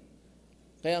ako dyan.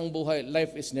 Kaya ang buhay,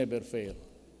 life is never fair.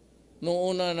 Noong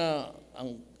una na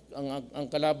ang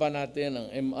kalaban natin,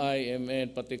 ang MI,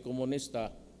 MN, pati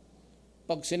komunista,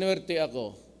 pag sinuwerte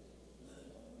ako,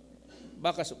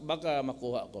 baka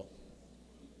makuha ko.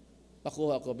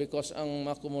 Makuha ko because ang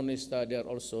mga komunista, they are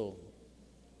also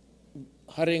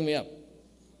hurrying me up.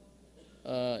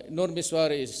 Normi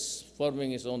Suarez is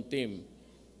forming his own team.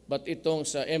 But itong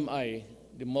sa MI,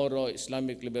 the Moro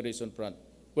Islamic Liberation Front,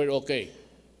 we're okay.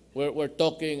 We're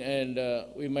talking and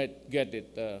we might get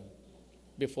it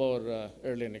before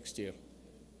early next year.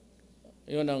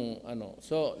 Yun ang ano.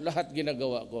 So, lahat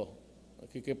ginagawa ko.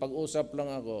 Kikipag-usap lang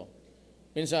ako.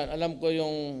 Minsan, alam ko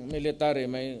yung military,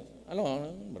 marami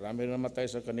na namatay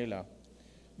sa kanila.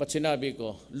 But sinabi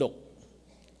ko, look,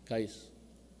 guys,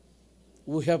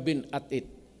 we have been at it.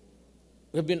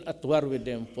 We've been at war with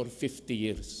them for 50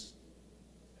 years.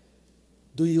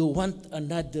 Do you want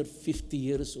another 50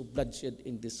 years of bloodshed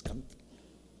in this country?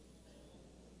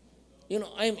 You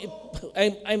know,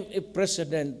 I'm a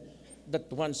president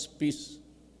that wants peace.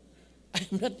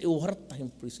 I'm not a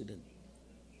wartime president.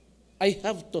 I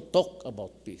have to talk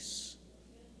about peace.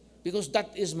 Because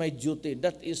that is my duty.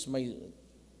 That is my...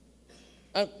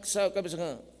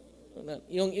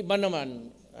 yung iba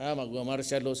naman,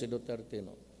 magmamarsyalo si Duterte,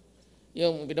 no?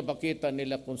 Yung pinapakita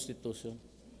nila Constitution.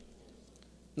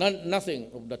 Nothing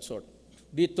of that sort.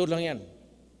 Dito lang yan.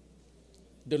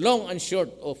 The long and short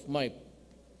of my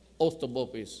oath of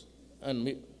office and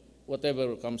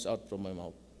whatever comes out from my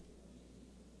mouth,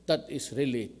 that is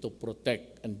really to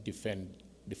protect and defend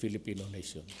the Filipino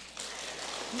nation.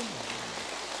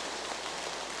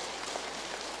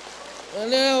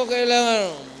 Ano kailangan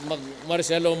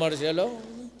mag-marsyalo?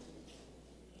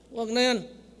 Huwag na yan.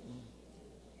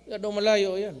 Kaya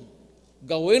malayo yan.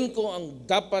 Gawin ko ang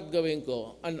dapat gawin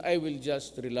ko and I will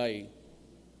just rely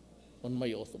on my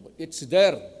oath of office. It's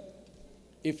there.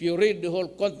 If you read the whole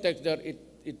context there, it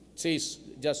says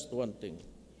just one thing: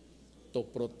 to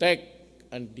protect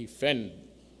and defend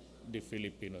the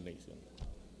Filipino nation.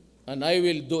 And I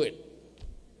will do it.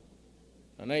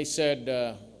 And I said,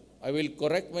 I will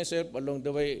correct myself along the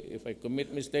way. If I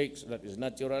commit mistakes, that is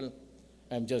natural.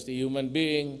 I'm just a human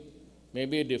being.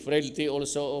 Maybe the frailty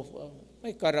also of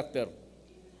my character.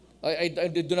 I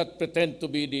do not pretend to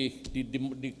be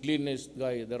the cleanest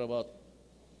guy thereabout.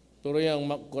 Pero yung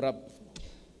corrupt.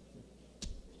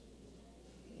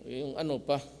 Yung ano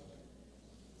pa,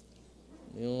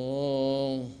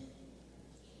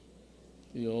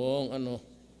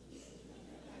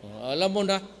 alam mo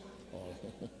na,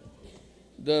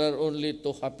 there are only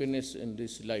two happiness in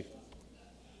this life.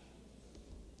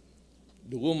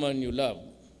 The woman you love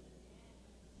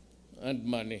and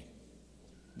money.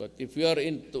 But if you are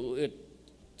into it,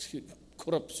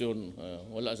 corruption,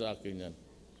 wala sa akin yan.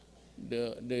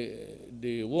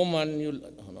 The woman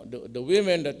the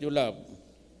women that you love,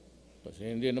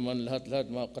 kasi hindi naman lahat-lahat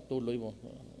makatuloy mo.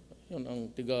 Yun ang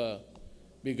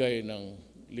bigay ng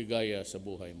ligaya sa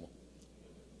buhay mo.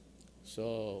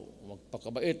 So,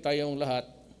 magpakabait tayong lahat.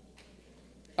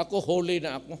 Ako, holy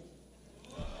na ako.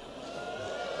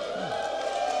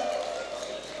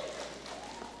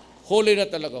 Holy na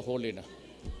talaga, holy na.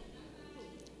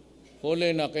 Holy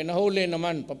na. Kaya nahuli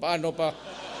naman, paano pa?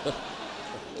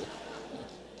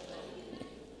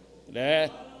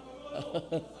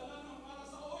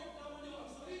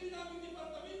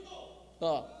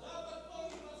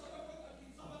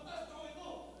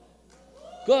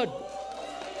 Good.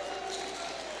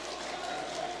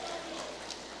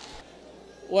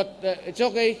 It's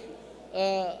okay.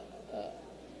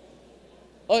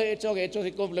 It's okay. It's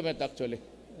a compliment, actually.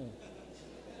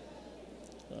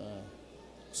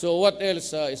 So what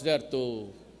else is there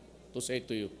to say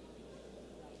to you?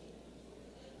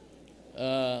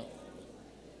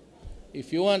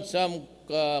 If you want some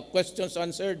questions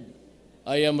answered,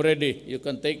 I am ready. You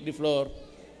can take the floor.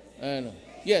 And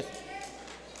yes,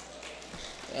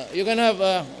 you can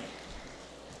have.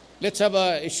 Let's have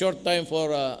a short time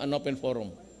for an open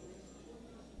forum.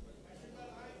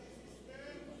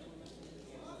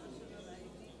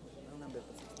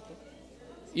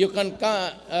 You can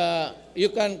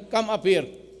come up here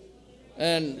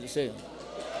and say.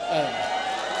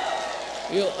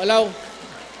 You allow.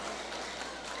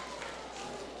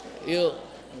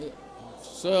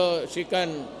 So she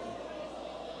can.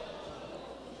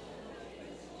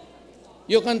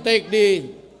 You can take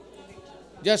the.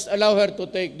 Just allow her to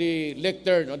take the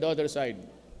lectern on the other side.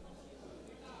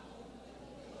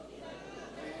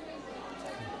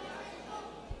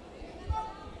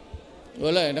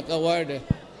 Wala naka-wired eh.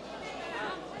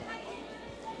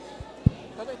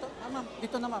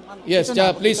 Dito na, ma'am. Yes,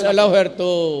 please allow her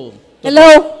to. Hello,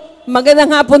 magandang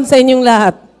hapon sa inyong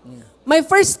lahat. My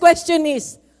first question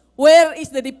is, where is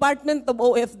the Department of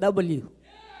OFW?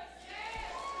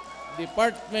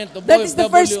 Department of That OFW. is the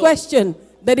first question.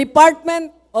 The Department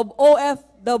of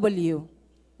OFW.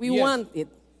 We Yes. want it.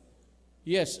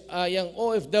 Yes, yung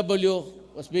OFW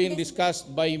was being discussed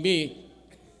by me.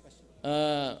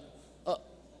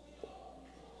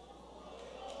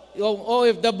 Yung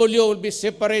OFW will be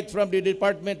separate from the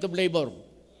Department of Labor.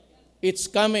 It's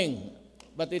coming,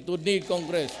 but it would need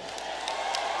Congress.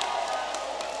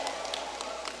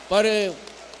 Para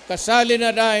kasali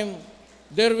na dahil,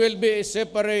 there will be a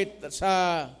separate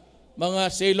sa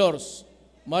mga sailors.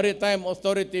 Maritime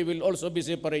Authority will also be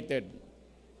separated.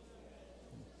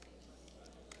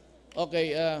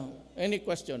 Okay, any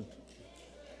question?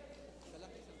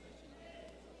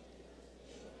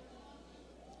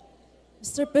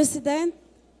 Mr. President,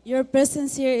 your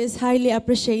presence here is highly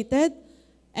appreciated,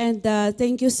 and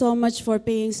thank you so much for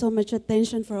paying so much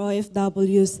attention for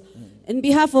OFWs. In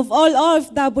behalf of all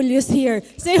OFWs here,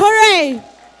 say hooray!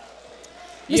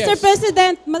 Yes. Mr.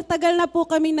 President, matagal na po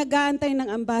kaming nag-aantay ng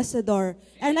ambassador,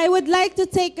 and I would like to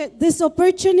take this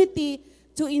opportunity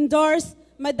to endorse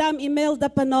Madam Imelda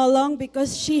Panolong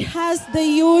because she has the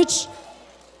huge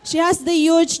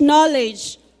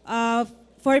knowledge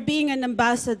for being an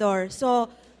ambassador. So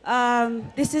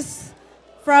this is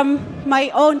from my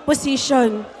own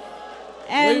position.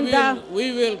 And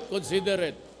we will consider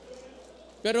it.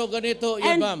 Pero ganito,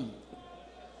 ma'am,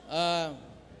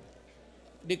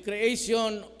 the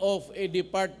creation of a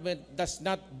department does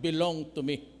not belong to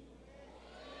me.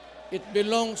 It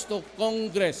belongs to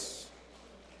Congress.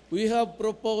 We have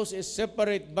proposed a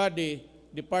separate body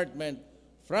department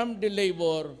from the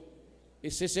labor.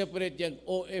 Is-separate yung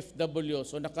OFW,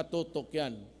 so nakatutok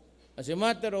yan. As a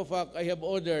matter of fact, I have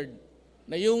ordered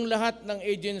na yung lahat ng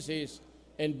agencies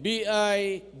and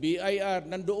BI, BIR,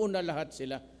 nandoon na lahat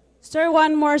sila. Sir,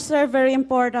 one more, sir, very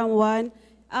important one.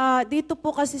 Dito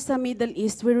po kasi sa Middle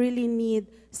East, we really need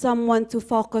someone to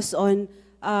focus on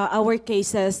our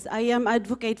cases. I am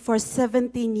advocate for 17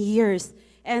 years.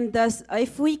 And thus,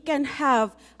 if we can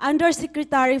have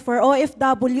Undersecretary for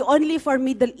OFW only for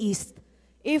Middle East,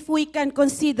 if we can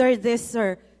consider this,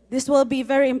 sir, this will be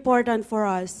very important for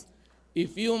us.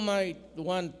 If you might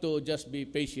want to just be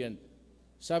patient,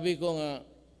 sabi ko nga,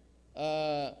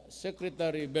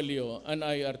 Secretary Bello and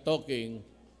I are talking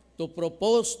to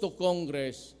propose to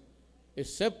Congress a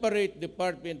separate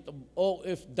department of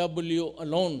OFW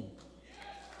alone.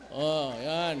 Oh,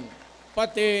 yan.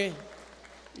 Pati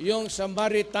yung sa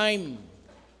maritime,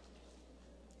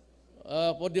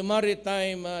 for the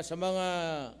maritime, sa mga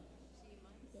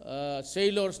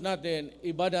sailors natin,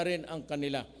 iba na rin ang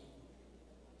kanila.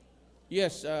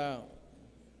 Yes,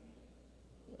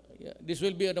 this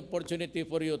will be an opportunity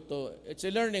for you to, it's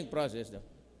a learning process.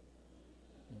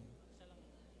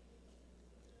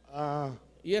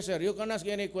 Yes, sir, you can ask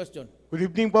any question. Good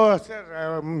evening po, sir,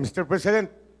 Mr. President.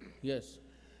 Yes.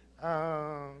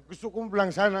 Gusto ko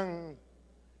lang sanang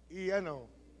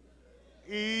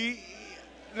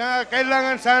na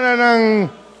kailangan sana ng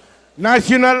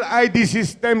national ID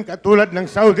system katulad ng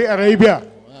Saudi Arabia.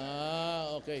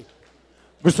 Okay.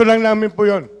 Gusto lang namin po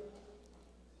yon.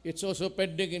 It's also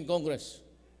pending in Congress.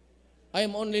 I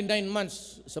am only 9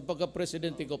 months sa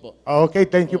pagka-presidente ko po. Okay,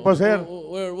 thank you po, sir.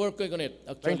 We're working on it,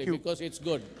 actually, Thank you. because it's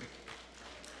good.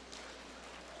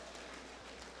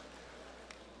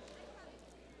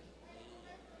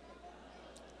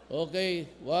 Okay,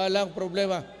 walang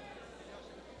problema.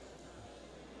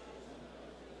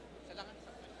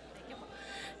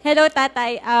 Hello,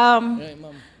 Tatay. Eh,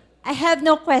 ma'am. I have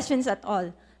no questions at all.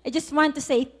 I just want to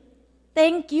say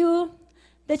thank you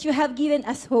that you have given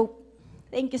us hope.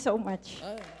 Thank you so much.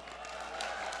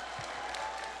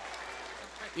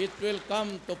 It will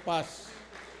come to pass.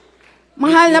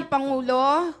 Mahal na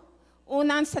Pangulo,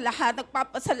 unang sa lahat,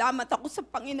 nagpapasalamat ako sa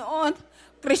Panginoon.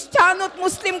 Kristiyano at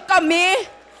Muslim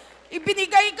kami.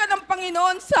 Ibinigay ka ng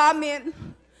Panginoon sa amin.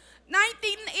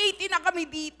 1980 na kami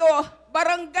dito.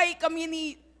 Barangay kami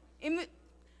ni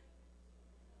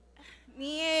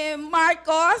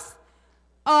Marcos.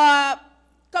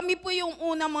 Kami po yung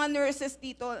unang mga nurses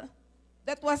dito.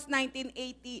 That was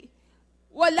 1980.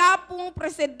 Wala pong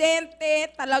presidente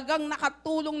talagang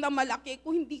nakatulong na malaki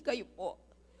kung hindi kayo po.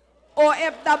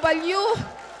 OFW,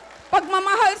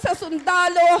 pagmamahal sa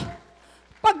sundalo,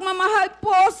 pagmamahal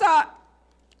po sa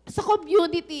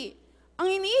community.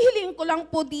 Ang inihiling ko lang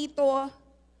po dito,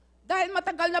 dahil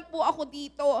matagal na po ako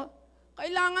dito,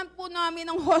 kailangan po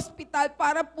namin ng hospital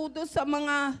para po doon sa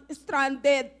mga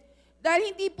stranded.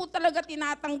 Dahil hindi po talaga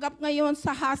tinatanggap ngayon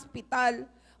sa hospital.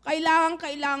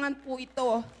 Kailangan po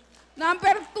ito.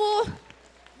 Number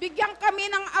 2, bigyan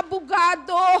kami ng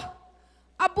abogado.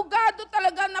 Abogado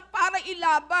talaga na para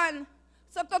ilaban.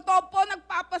 Sa totoo po,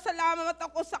 nagpapasalamat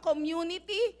ako sa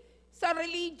community, sa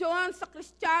religion, sa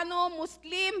Kristiyano,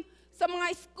 Muslim, sa mga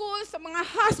school, sa mga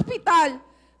hospital.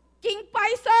 King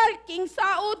Faisal, King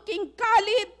Saud, King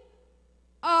Khalid,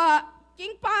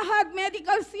 King Fahad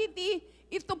Medical City,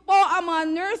 ito po ang mga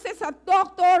nurses at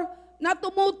doktor na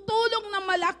tumutulong na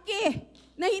malaki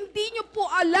na hindi nyo po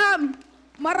alam.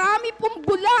 Marami pong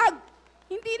bulag.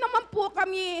 Hindi naman po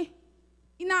kami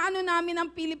inaano namin ang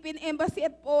Philippine Embassy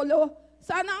at Polo.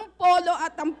 Sana ang Polo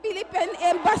at ang Philippine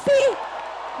Embassy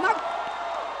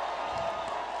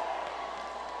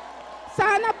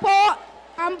sana po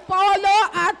ang Polo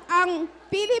at ang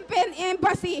Philippine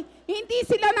Embassy hindi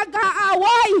sila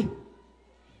nag-aaway.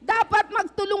 Dapat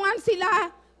magtulungan sila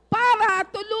para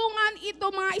tulungan ito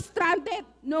mga stranded.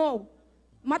 No.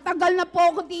 Matagal na po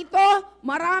ako dito,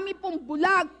 marami pong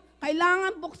bulag.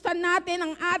 Kailangan buksan natin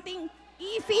ang ating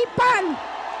isipan.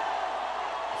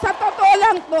 Sa totoo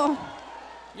lang po.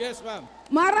 Yes, ma'am.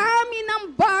 Marami ng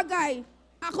bagay.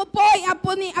 Ako po ay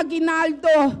apo ni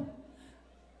Aguinaldo.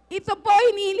 Ito po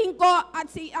hiniling ko at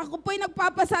ako po ay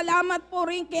nagpapasalamat po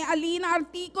rin kay Alina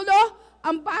Articulo,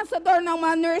 ambassador ng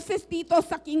mga nurses dito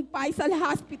sa King Faisal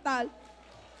Hospital.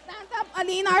 Stand up,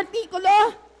 Alina Articulo.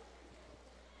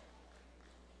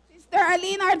 Sister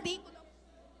Alina Articulo.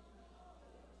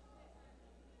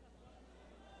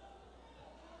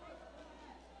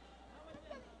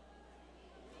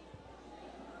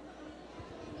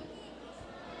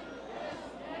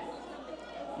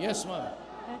 Yes, ma'am.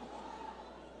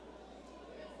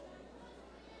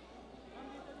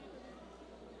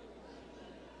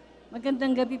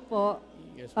 Magandang gabi po,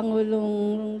 Yes,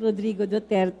 Pangulong Rodrigo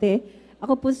Duterte.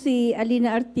 Ako po si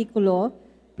Alina Articulo.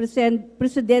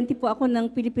 Presidente po ako ng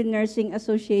Philippine Nursing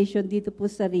Association dito po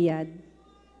sa Riyadh.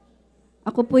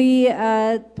 Ako po'y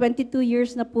 22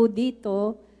 years na po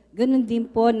dito. Ganun din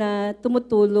po na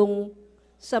tumutulong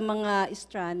sa mga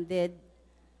stranded.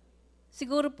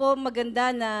 Siguro po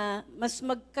maganda na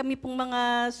kami pong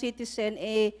mga citizen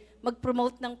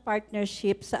mag-promote ng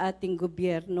partnership sa ating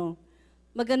gobyerno.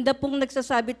 Maganda pong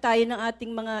nagsasabi tayo ng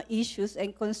ating mga issues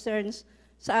and concerns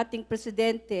sa ating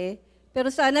presidente,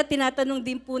 pero sana tinatanong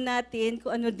din po natin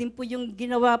kung ano din po yung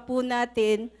ginawa po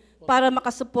natin para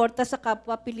makasuporta sa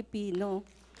kapwa Pilipino.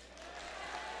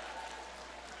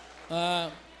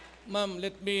 Ma'am,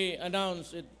 let me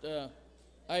announce it.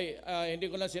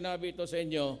 Hindi ko lang sinabi ito sa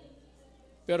inyo,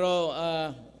 pero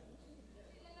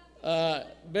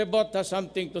Bebot has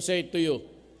something to say to you.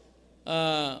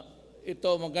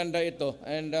 Ito, maganda ito.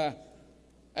 And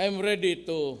I'm ready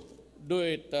to do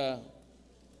it.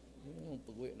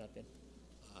 Pag-uwi natin.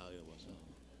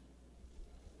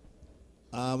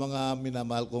 Mga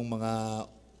minamahal kong mga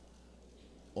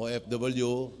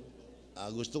OFW,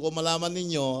 gusto ko malaman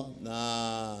ninyo na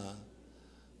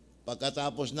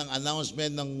pagkatapos ng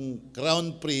announcement ng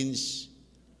Crown Prince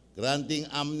granting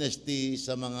amnesty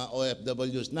sa mga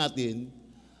OFWs natin,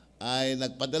 ay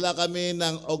nagpadala kami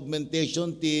ng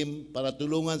augmentation team para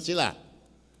tulungan sila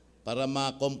para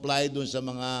ma-comply dun sa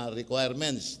mga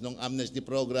requirements ng amnesty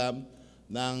program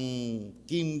ng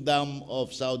Kingdom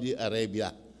of Saudi Arabia.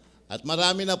 At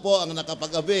marami na po ang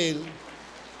nakapag-avail.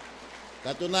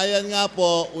 Katunayan nga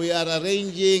po, we are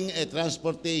arranging a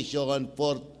transportation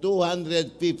for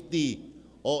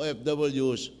 250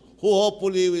 OFWs who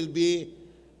hopefully will be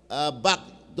back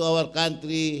to our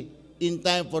country in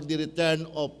time for the return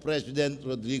of President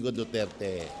Rodrigo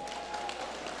Duterte.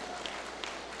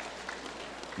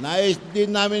 Nais din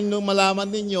namin nung malaman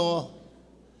ninyo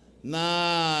na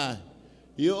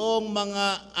yung mga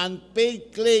unpaid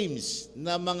claims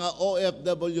na mga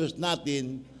OFWs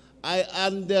natin ay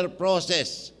under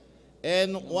process.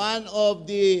 And one of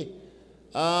the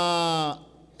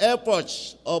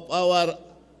efforts of our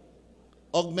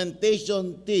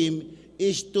augmentation team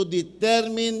is to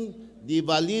determine the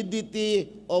validity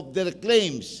of their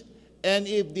claims. And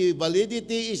if the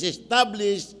validity is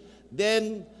established,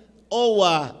 then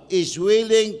OWA is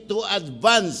willing to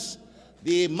advance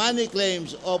the money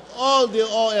claims of all the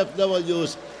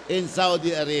OFWs in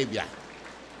Saudi Arabia.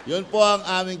 Yun po ang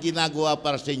aming ginagawa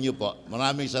para sa inyo po.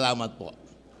 Maraming salamat po.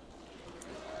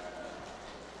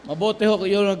 Mabuti ho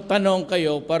yung nagtanong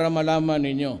kayo para malaman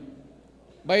ninyo.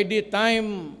 By the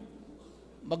time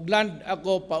magland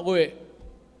ako pa uwi,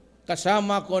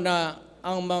 kasama ko na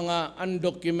ang mga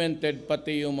undocumented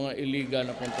pati yung mga illegal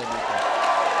na punta dito.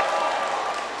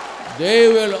 They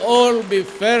will all be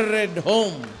ferried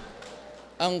home.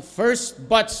 Ang first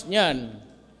batch niyan,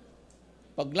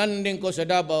 pag landing ko sa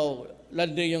Davao,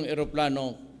 landing yung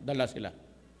eroplano, dala sila.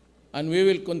 And we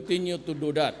will continue to do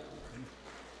that.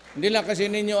 Hindi lang kasi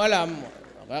ninyo alam,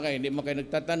 okay, hindi mo kayo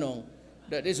nagtatanong,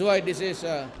 that is why this is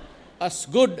as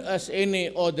good as any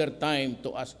other time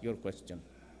to ask your question.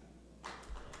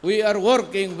 We are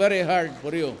working very hard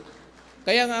for you.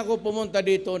 Kaya nga ako pumunta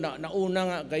dito, nauna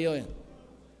nga kayo eh.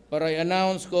 Para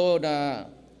i-announce ko na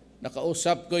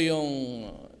nakausap ko yung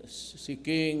si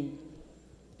King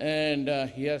and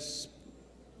he has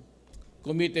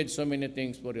committed so many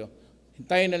things for you.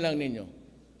 Hintayin na lang ninyo.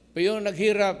 Pero yung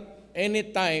naghirap,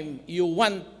 anytime you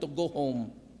want to go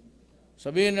home,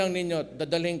 sabihin lang ninyo,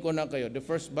 dadalhin ko na kayo. The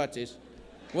first batch is,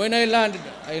 when I land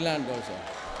also.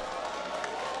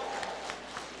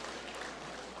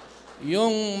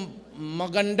 Yung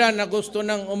maganda na gusto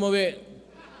nang umuwi,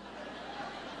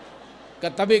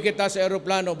 katabi kita sa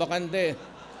aeroplano, bakante.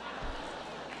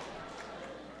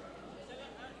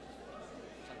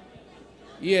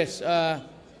 Yes,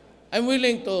 I'm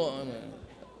willing to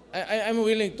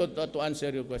answer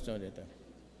your question dito.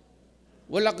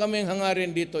 Wala kaming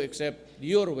hangarin dito except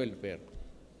your welfare.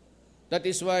 That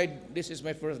is why this is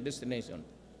my first destination.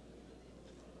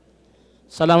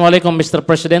 Assalamualaikum, Mr.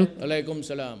 President. Alaikum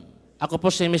salam. Ako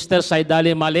po si Mr. Saidali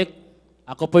Malik.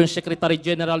 Ako po yung Secretary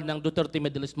General ng Duterte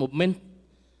Middle East Movement,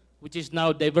 which is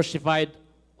now diversified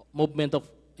movement of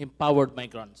empowered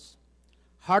migrants.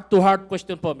 Heart-to-heart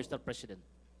question po, Mr. President.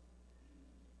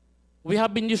 We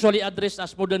have been usually addressed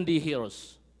as modern-day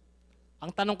heroes. Ang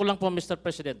tanong ko lang po, Mr.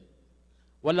 President,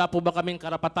 wala po ba kaming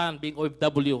karapatan being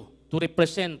OFW to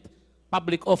represent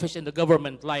public office in the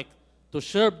government, like to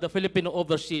serve the Filipino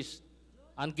overseas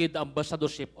and give the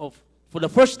ambassadorship of, for the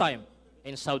first time,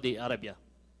 in Saudi Arabia?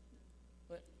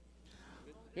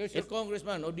 Here's your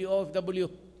congressman of the OFW.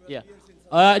 Yeah.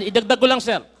 Idagdag ko lang,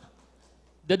 sir.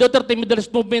 The Duterte Middle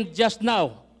East Movement just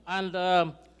now, and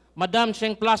Madam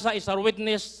Sheng Plaza is our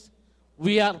witness.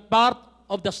 We are part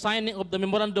of the signing of the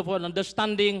Memorandum of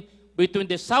Understanding between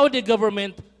the Saudi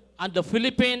government and the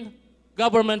Philippine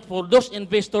government for those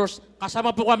investors.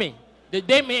 Kasama po kami, the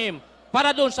DMAM,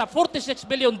 para doon sa $46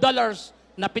 billion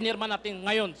na pinirma natin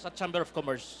ngayon sa Chamber of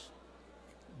Commerce.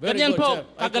 Ganyan good, po, sir.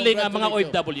 kagaling ang mga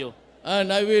congratulate OFW. you.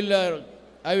 And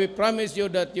I will promise you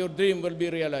that your dream will be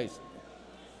realized.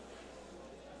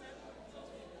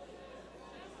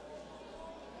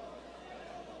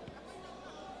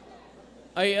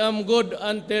 I am good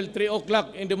until 3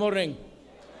 o'clock in the morning.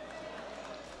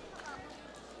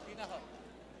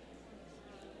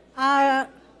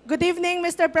 Good evening,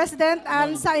 Mr. President,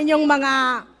 and sa inyong mga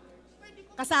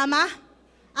kasama.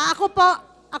 Ako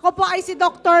po ay si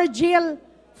Dr. Jill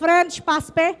French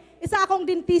Paspe, isa akong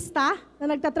dentista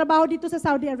na nagtatrabaho dito sa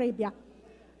Saudi Arabia.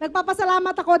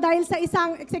 Nagpapasalamat ako dahil sa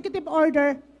isang executive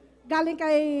order galing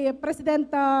kay President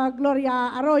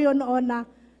Gloria Arroyo noon na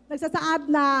nagsasaad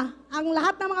na ang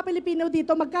lahat ng mga Pilipino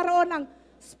dito magkaroon ng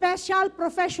Special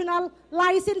Professional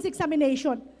License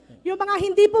Examination. Yung mga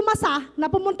hindi pumasa na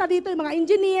pumunta dito, yung mga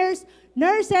engineers,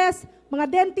 nurses, mga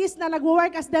dentists na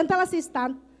nag-work as dental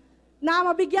assistant, na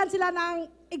mabigyan sila ng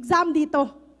exam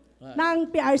dito, ng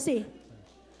PRC.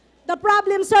 The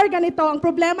problem, sir, ganito, ang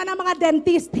problema ng mga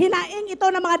dentist, hinaing ito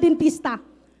ng mga dentista.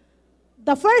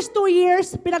 The first 2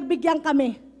 years, pinagbigyan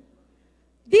kami.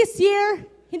 This year,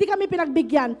 hindi kami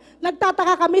pinagbigyan.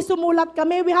 Nagtataka kami, sumulat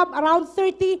kami. We have around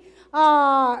 30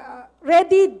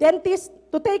 ready dentists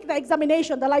to take the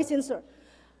examination, the licensure.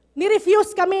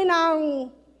 Ni-refuse kami ng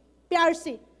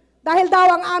PRC dahil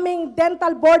daw ang aming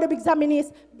Dental Board of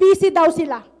Examinees, busy daw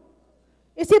sila.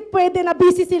 Is it pwede na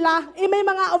busy sila? Eh, may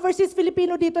mga overseas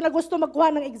Filipino dito na gusto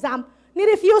magkuha ng exam.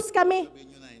 Ni-refuse kami.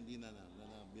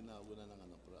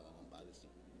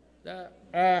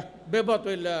 Bebot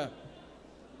will,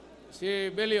 si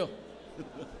Belio.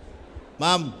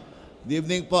 Ma'am, good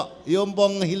evening po. Yung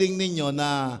pong hiling ninyo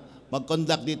na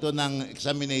mag-conduct dito ng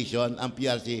examination, ang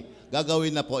PRC,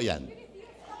 gagawin na po yan.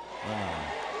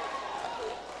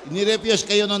 Nirefuse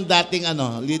kayo ng dating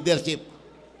leadership.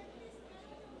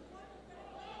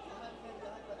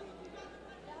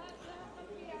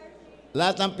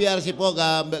 Lahat ng PRC po,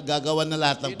 gagawa na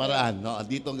lahat ng paraan. No?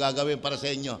 Dito ang gagawin para sa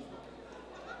inyo.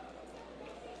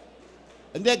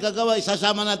 Hindi, gagawa,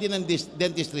 isasama natin ang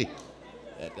dentistry.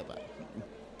 Ito pa.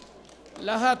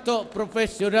 Lahat to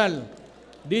professional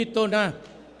dito na.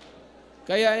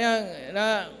 Kaya yan,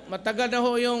 matagal na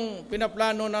ho yung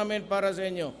pinaplano namin para sa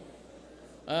inyo.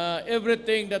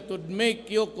 Everything that would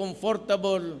make you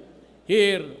comfortable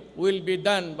here will be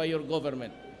done by your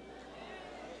government.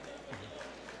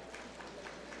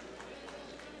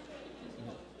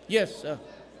 Yes.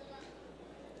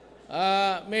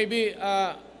 Maybe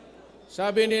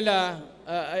sabi nila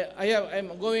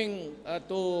I'm going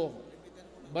to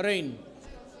Bahrain.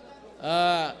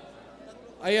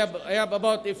 I have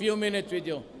about a few minutes with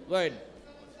you. Go ahead.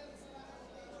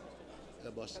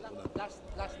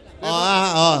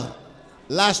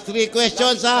 Last 3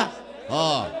 questions, ha?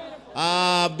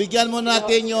 Bigyan mo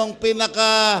natin yung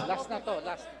pinaka Last na to,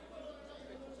 last.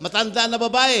 matanda na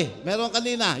babae. Meron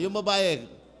kanina, yung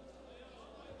babae.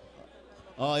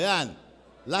 Yan.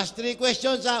 Last 3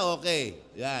 questions, ha? Okay.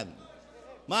 Yan.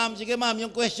 Ma'am, sige ma'am, yung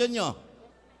question nyo.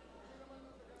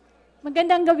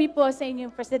 Magandang gabi po sa inyong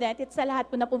President at sa lahat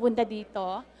po na pupunta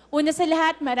dito. Una sa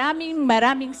lahat,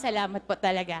 maraming salamat po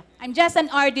talaga. I'm just an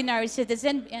ordinary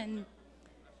citizen and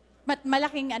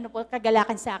malaking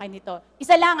kagalakan sa akin ito.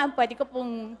 Isa lang ang pwede ko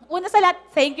pong, una sa lahat,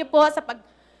 thank you po sa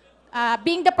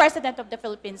being the President of the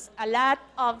Philippines. A lot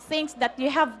of things that you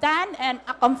have done and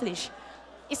accomplished.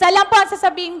 Isa lang po ang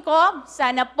sasabihin ko,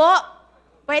 sana po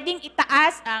pwedeng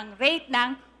itaas ang rate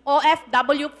ng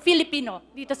OFW Filipino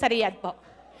dito sa Riyadh po.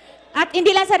 At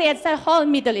hindi lang sa Riyadh, sa whole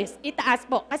Middle East, itaas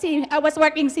po. Kasi I was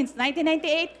working since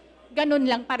 1998, ganun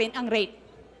lang pa rin ang rate.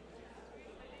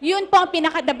 Yun po ang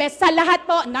pinaka-the best sa lahat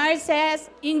po,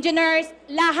 nurses, engineers,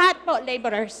 lahat po,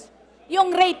 laborers.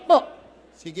 Yung rate po.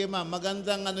 Sige ma'am,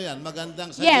 magandang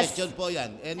magandang suggestion po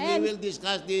yan. And we will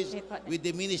discuss this with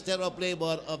the Minister of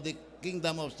Labor of the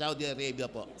Kingdom of Saudi Arabia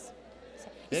po.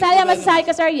 Saya masasabi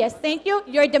ko, sir, yes, thank you.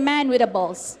 You're the man with the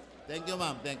balls. Thank you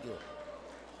ma'am, thank you.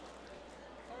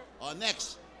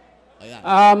 Next. Ayan.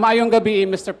 Maayong gabi,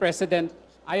 Mr. President.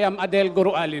 I am Adel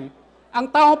Gurualin. Ang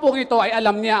tao pong ito ay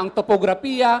alam niya ang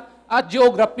topografiya at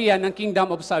geografiya ng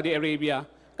Kingdom of Saudi Arabia.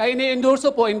 Kaya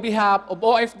ini-endorso po in behalf of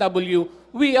OFW,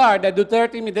 we are the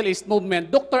Duterte Middle East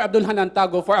Movement, Dr. Abdul Hanan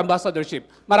Tago for ambassadorship.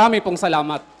 Marami pong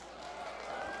salamat.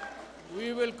 We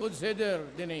will consider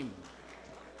the name.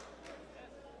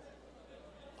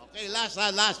 Okay, last.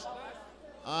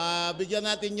 Bigyan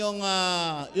natin yung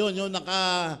yung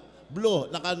naka-blue,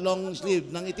 naka-long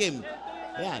sleeve ng itim.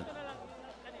 Ayan.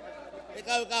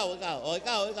 Ikaw.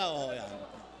 Ayan.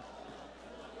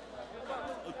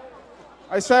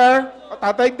 Ay sir,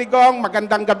 Tatay Tigong,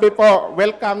 magandang gabi po.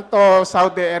 Welcome to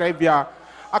Saudi Arabia.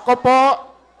 Ako po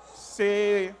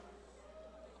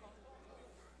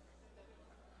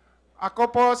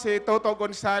si Toto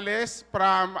Gonzales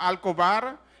from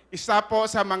Alcobar, isa po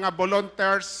sa mga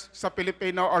volunteers sa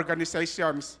Filipino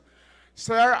organizations.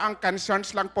 Sir, ang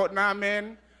concerns lang po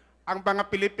namin, ang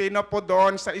mga Pilipino po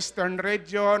doon sa Eastern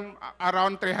Region,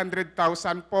 around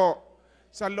 300,000 po.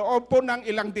 Sa loob po ng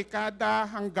ilang dekada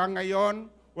hanggang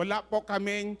ngayon, wala po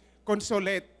kaming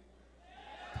consulate.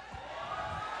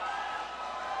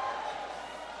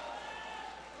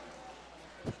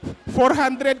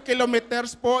 $400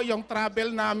 kilometers po yung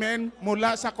travel namin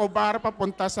mula sa Khobar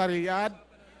papunta sa Riyadh.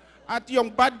 At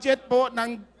yung budget po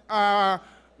ng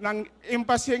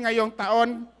embassy ngayong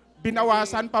taon,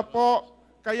 binawasan pa po.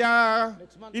 Kaya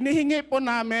inihingi po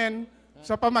namin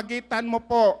sa pamagitan mo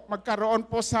po, magkaroon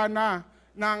po sana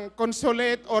ng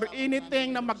consulate or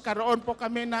anything na magkaroon po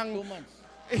kami ng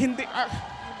hindi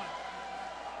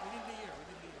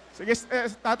sige,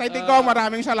 Tatay Tigong,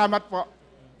 maraming salamat po.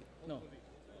 No.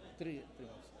 3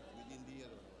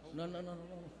 No.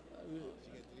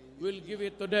 We'll give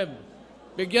it to them.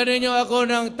 Bigyan niyo ako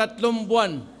ng 3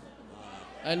 buwan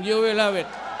and you will have it.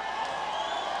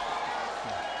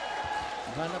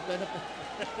 Hanap.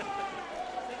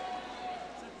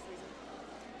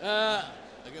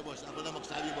 Okay, boss. Ako na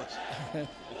magsabi, boss.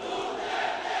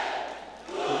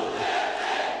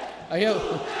 Ayaw.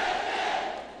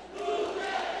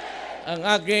 ang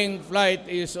aking flight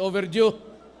is overdue.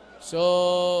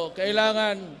 So,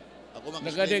 kailangan,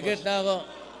 nakadikit na ako.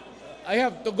 I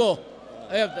have to go.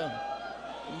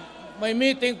 May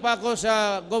meeting pa ako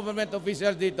sa government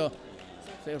official dito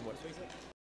sa airport.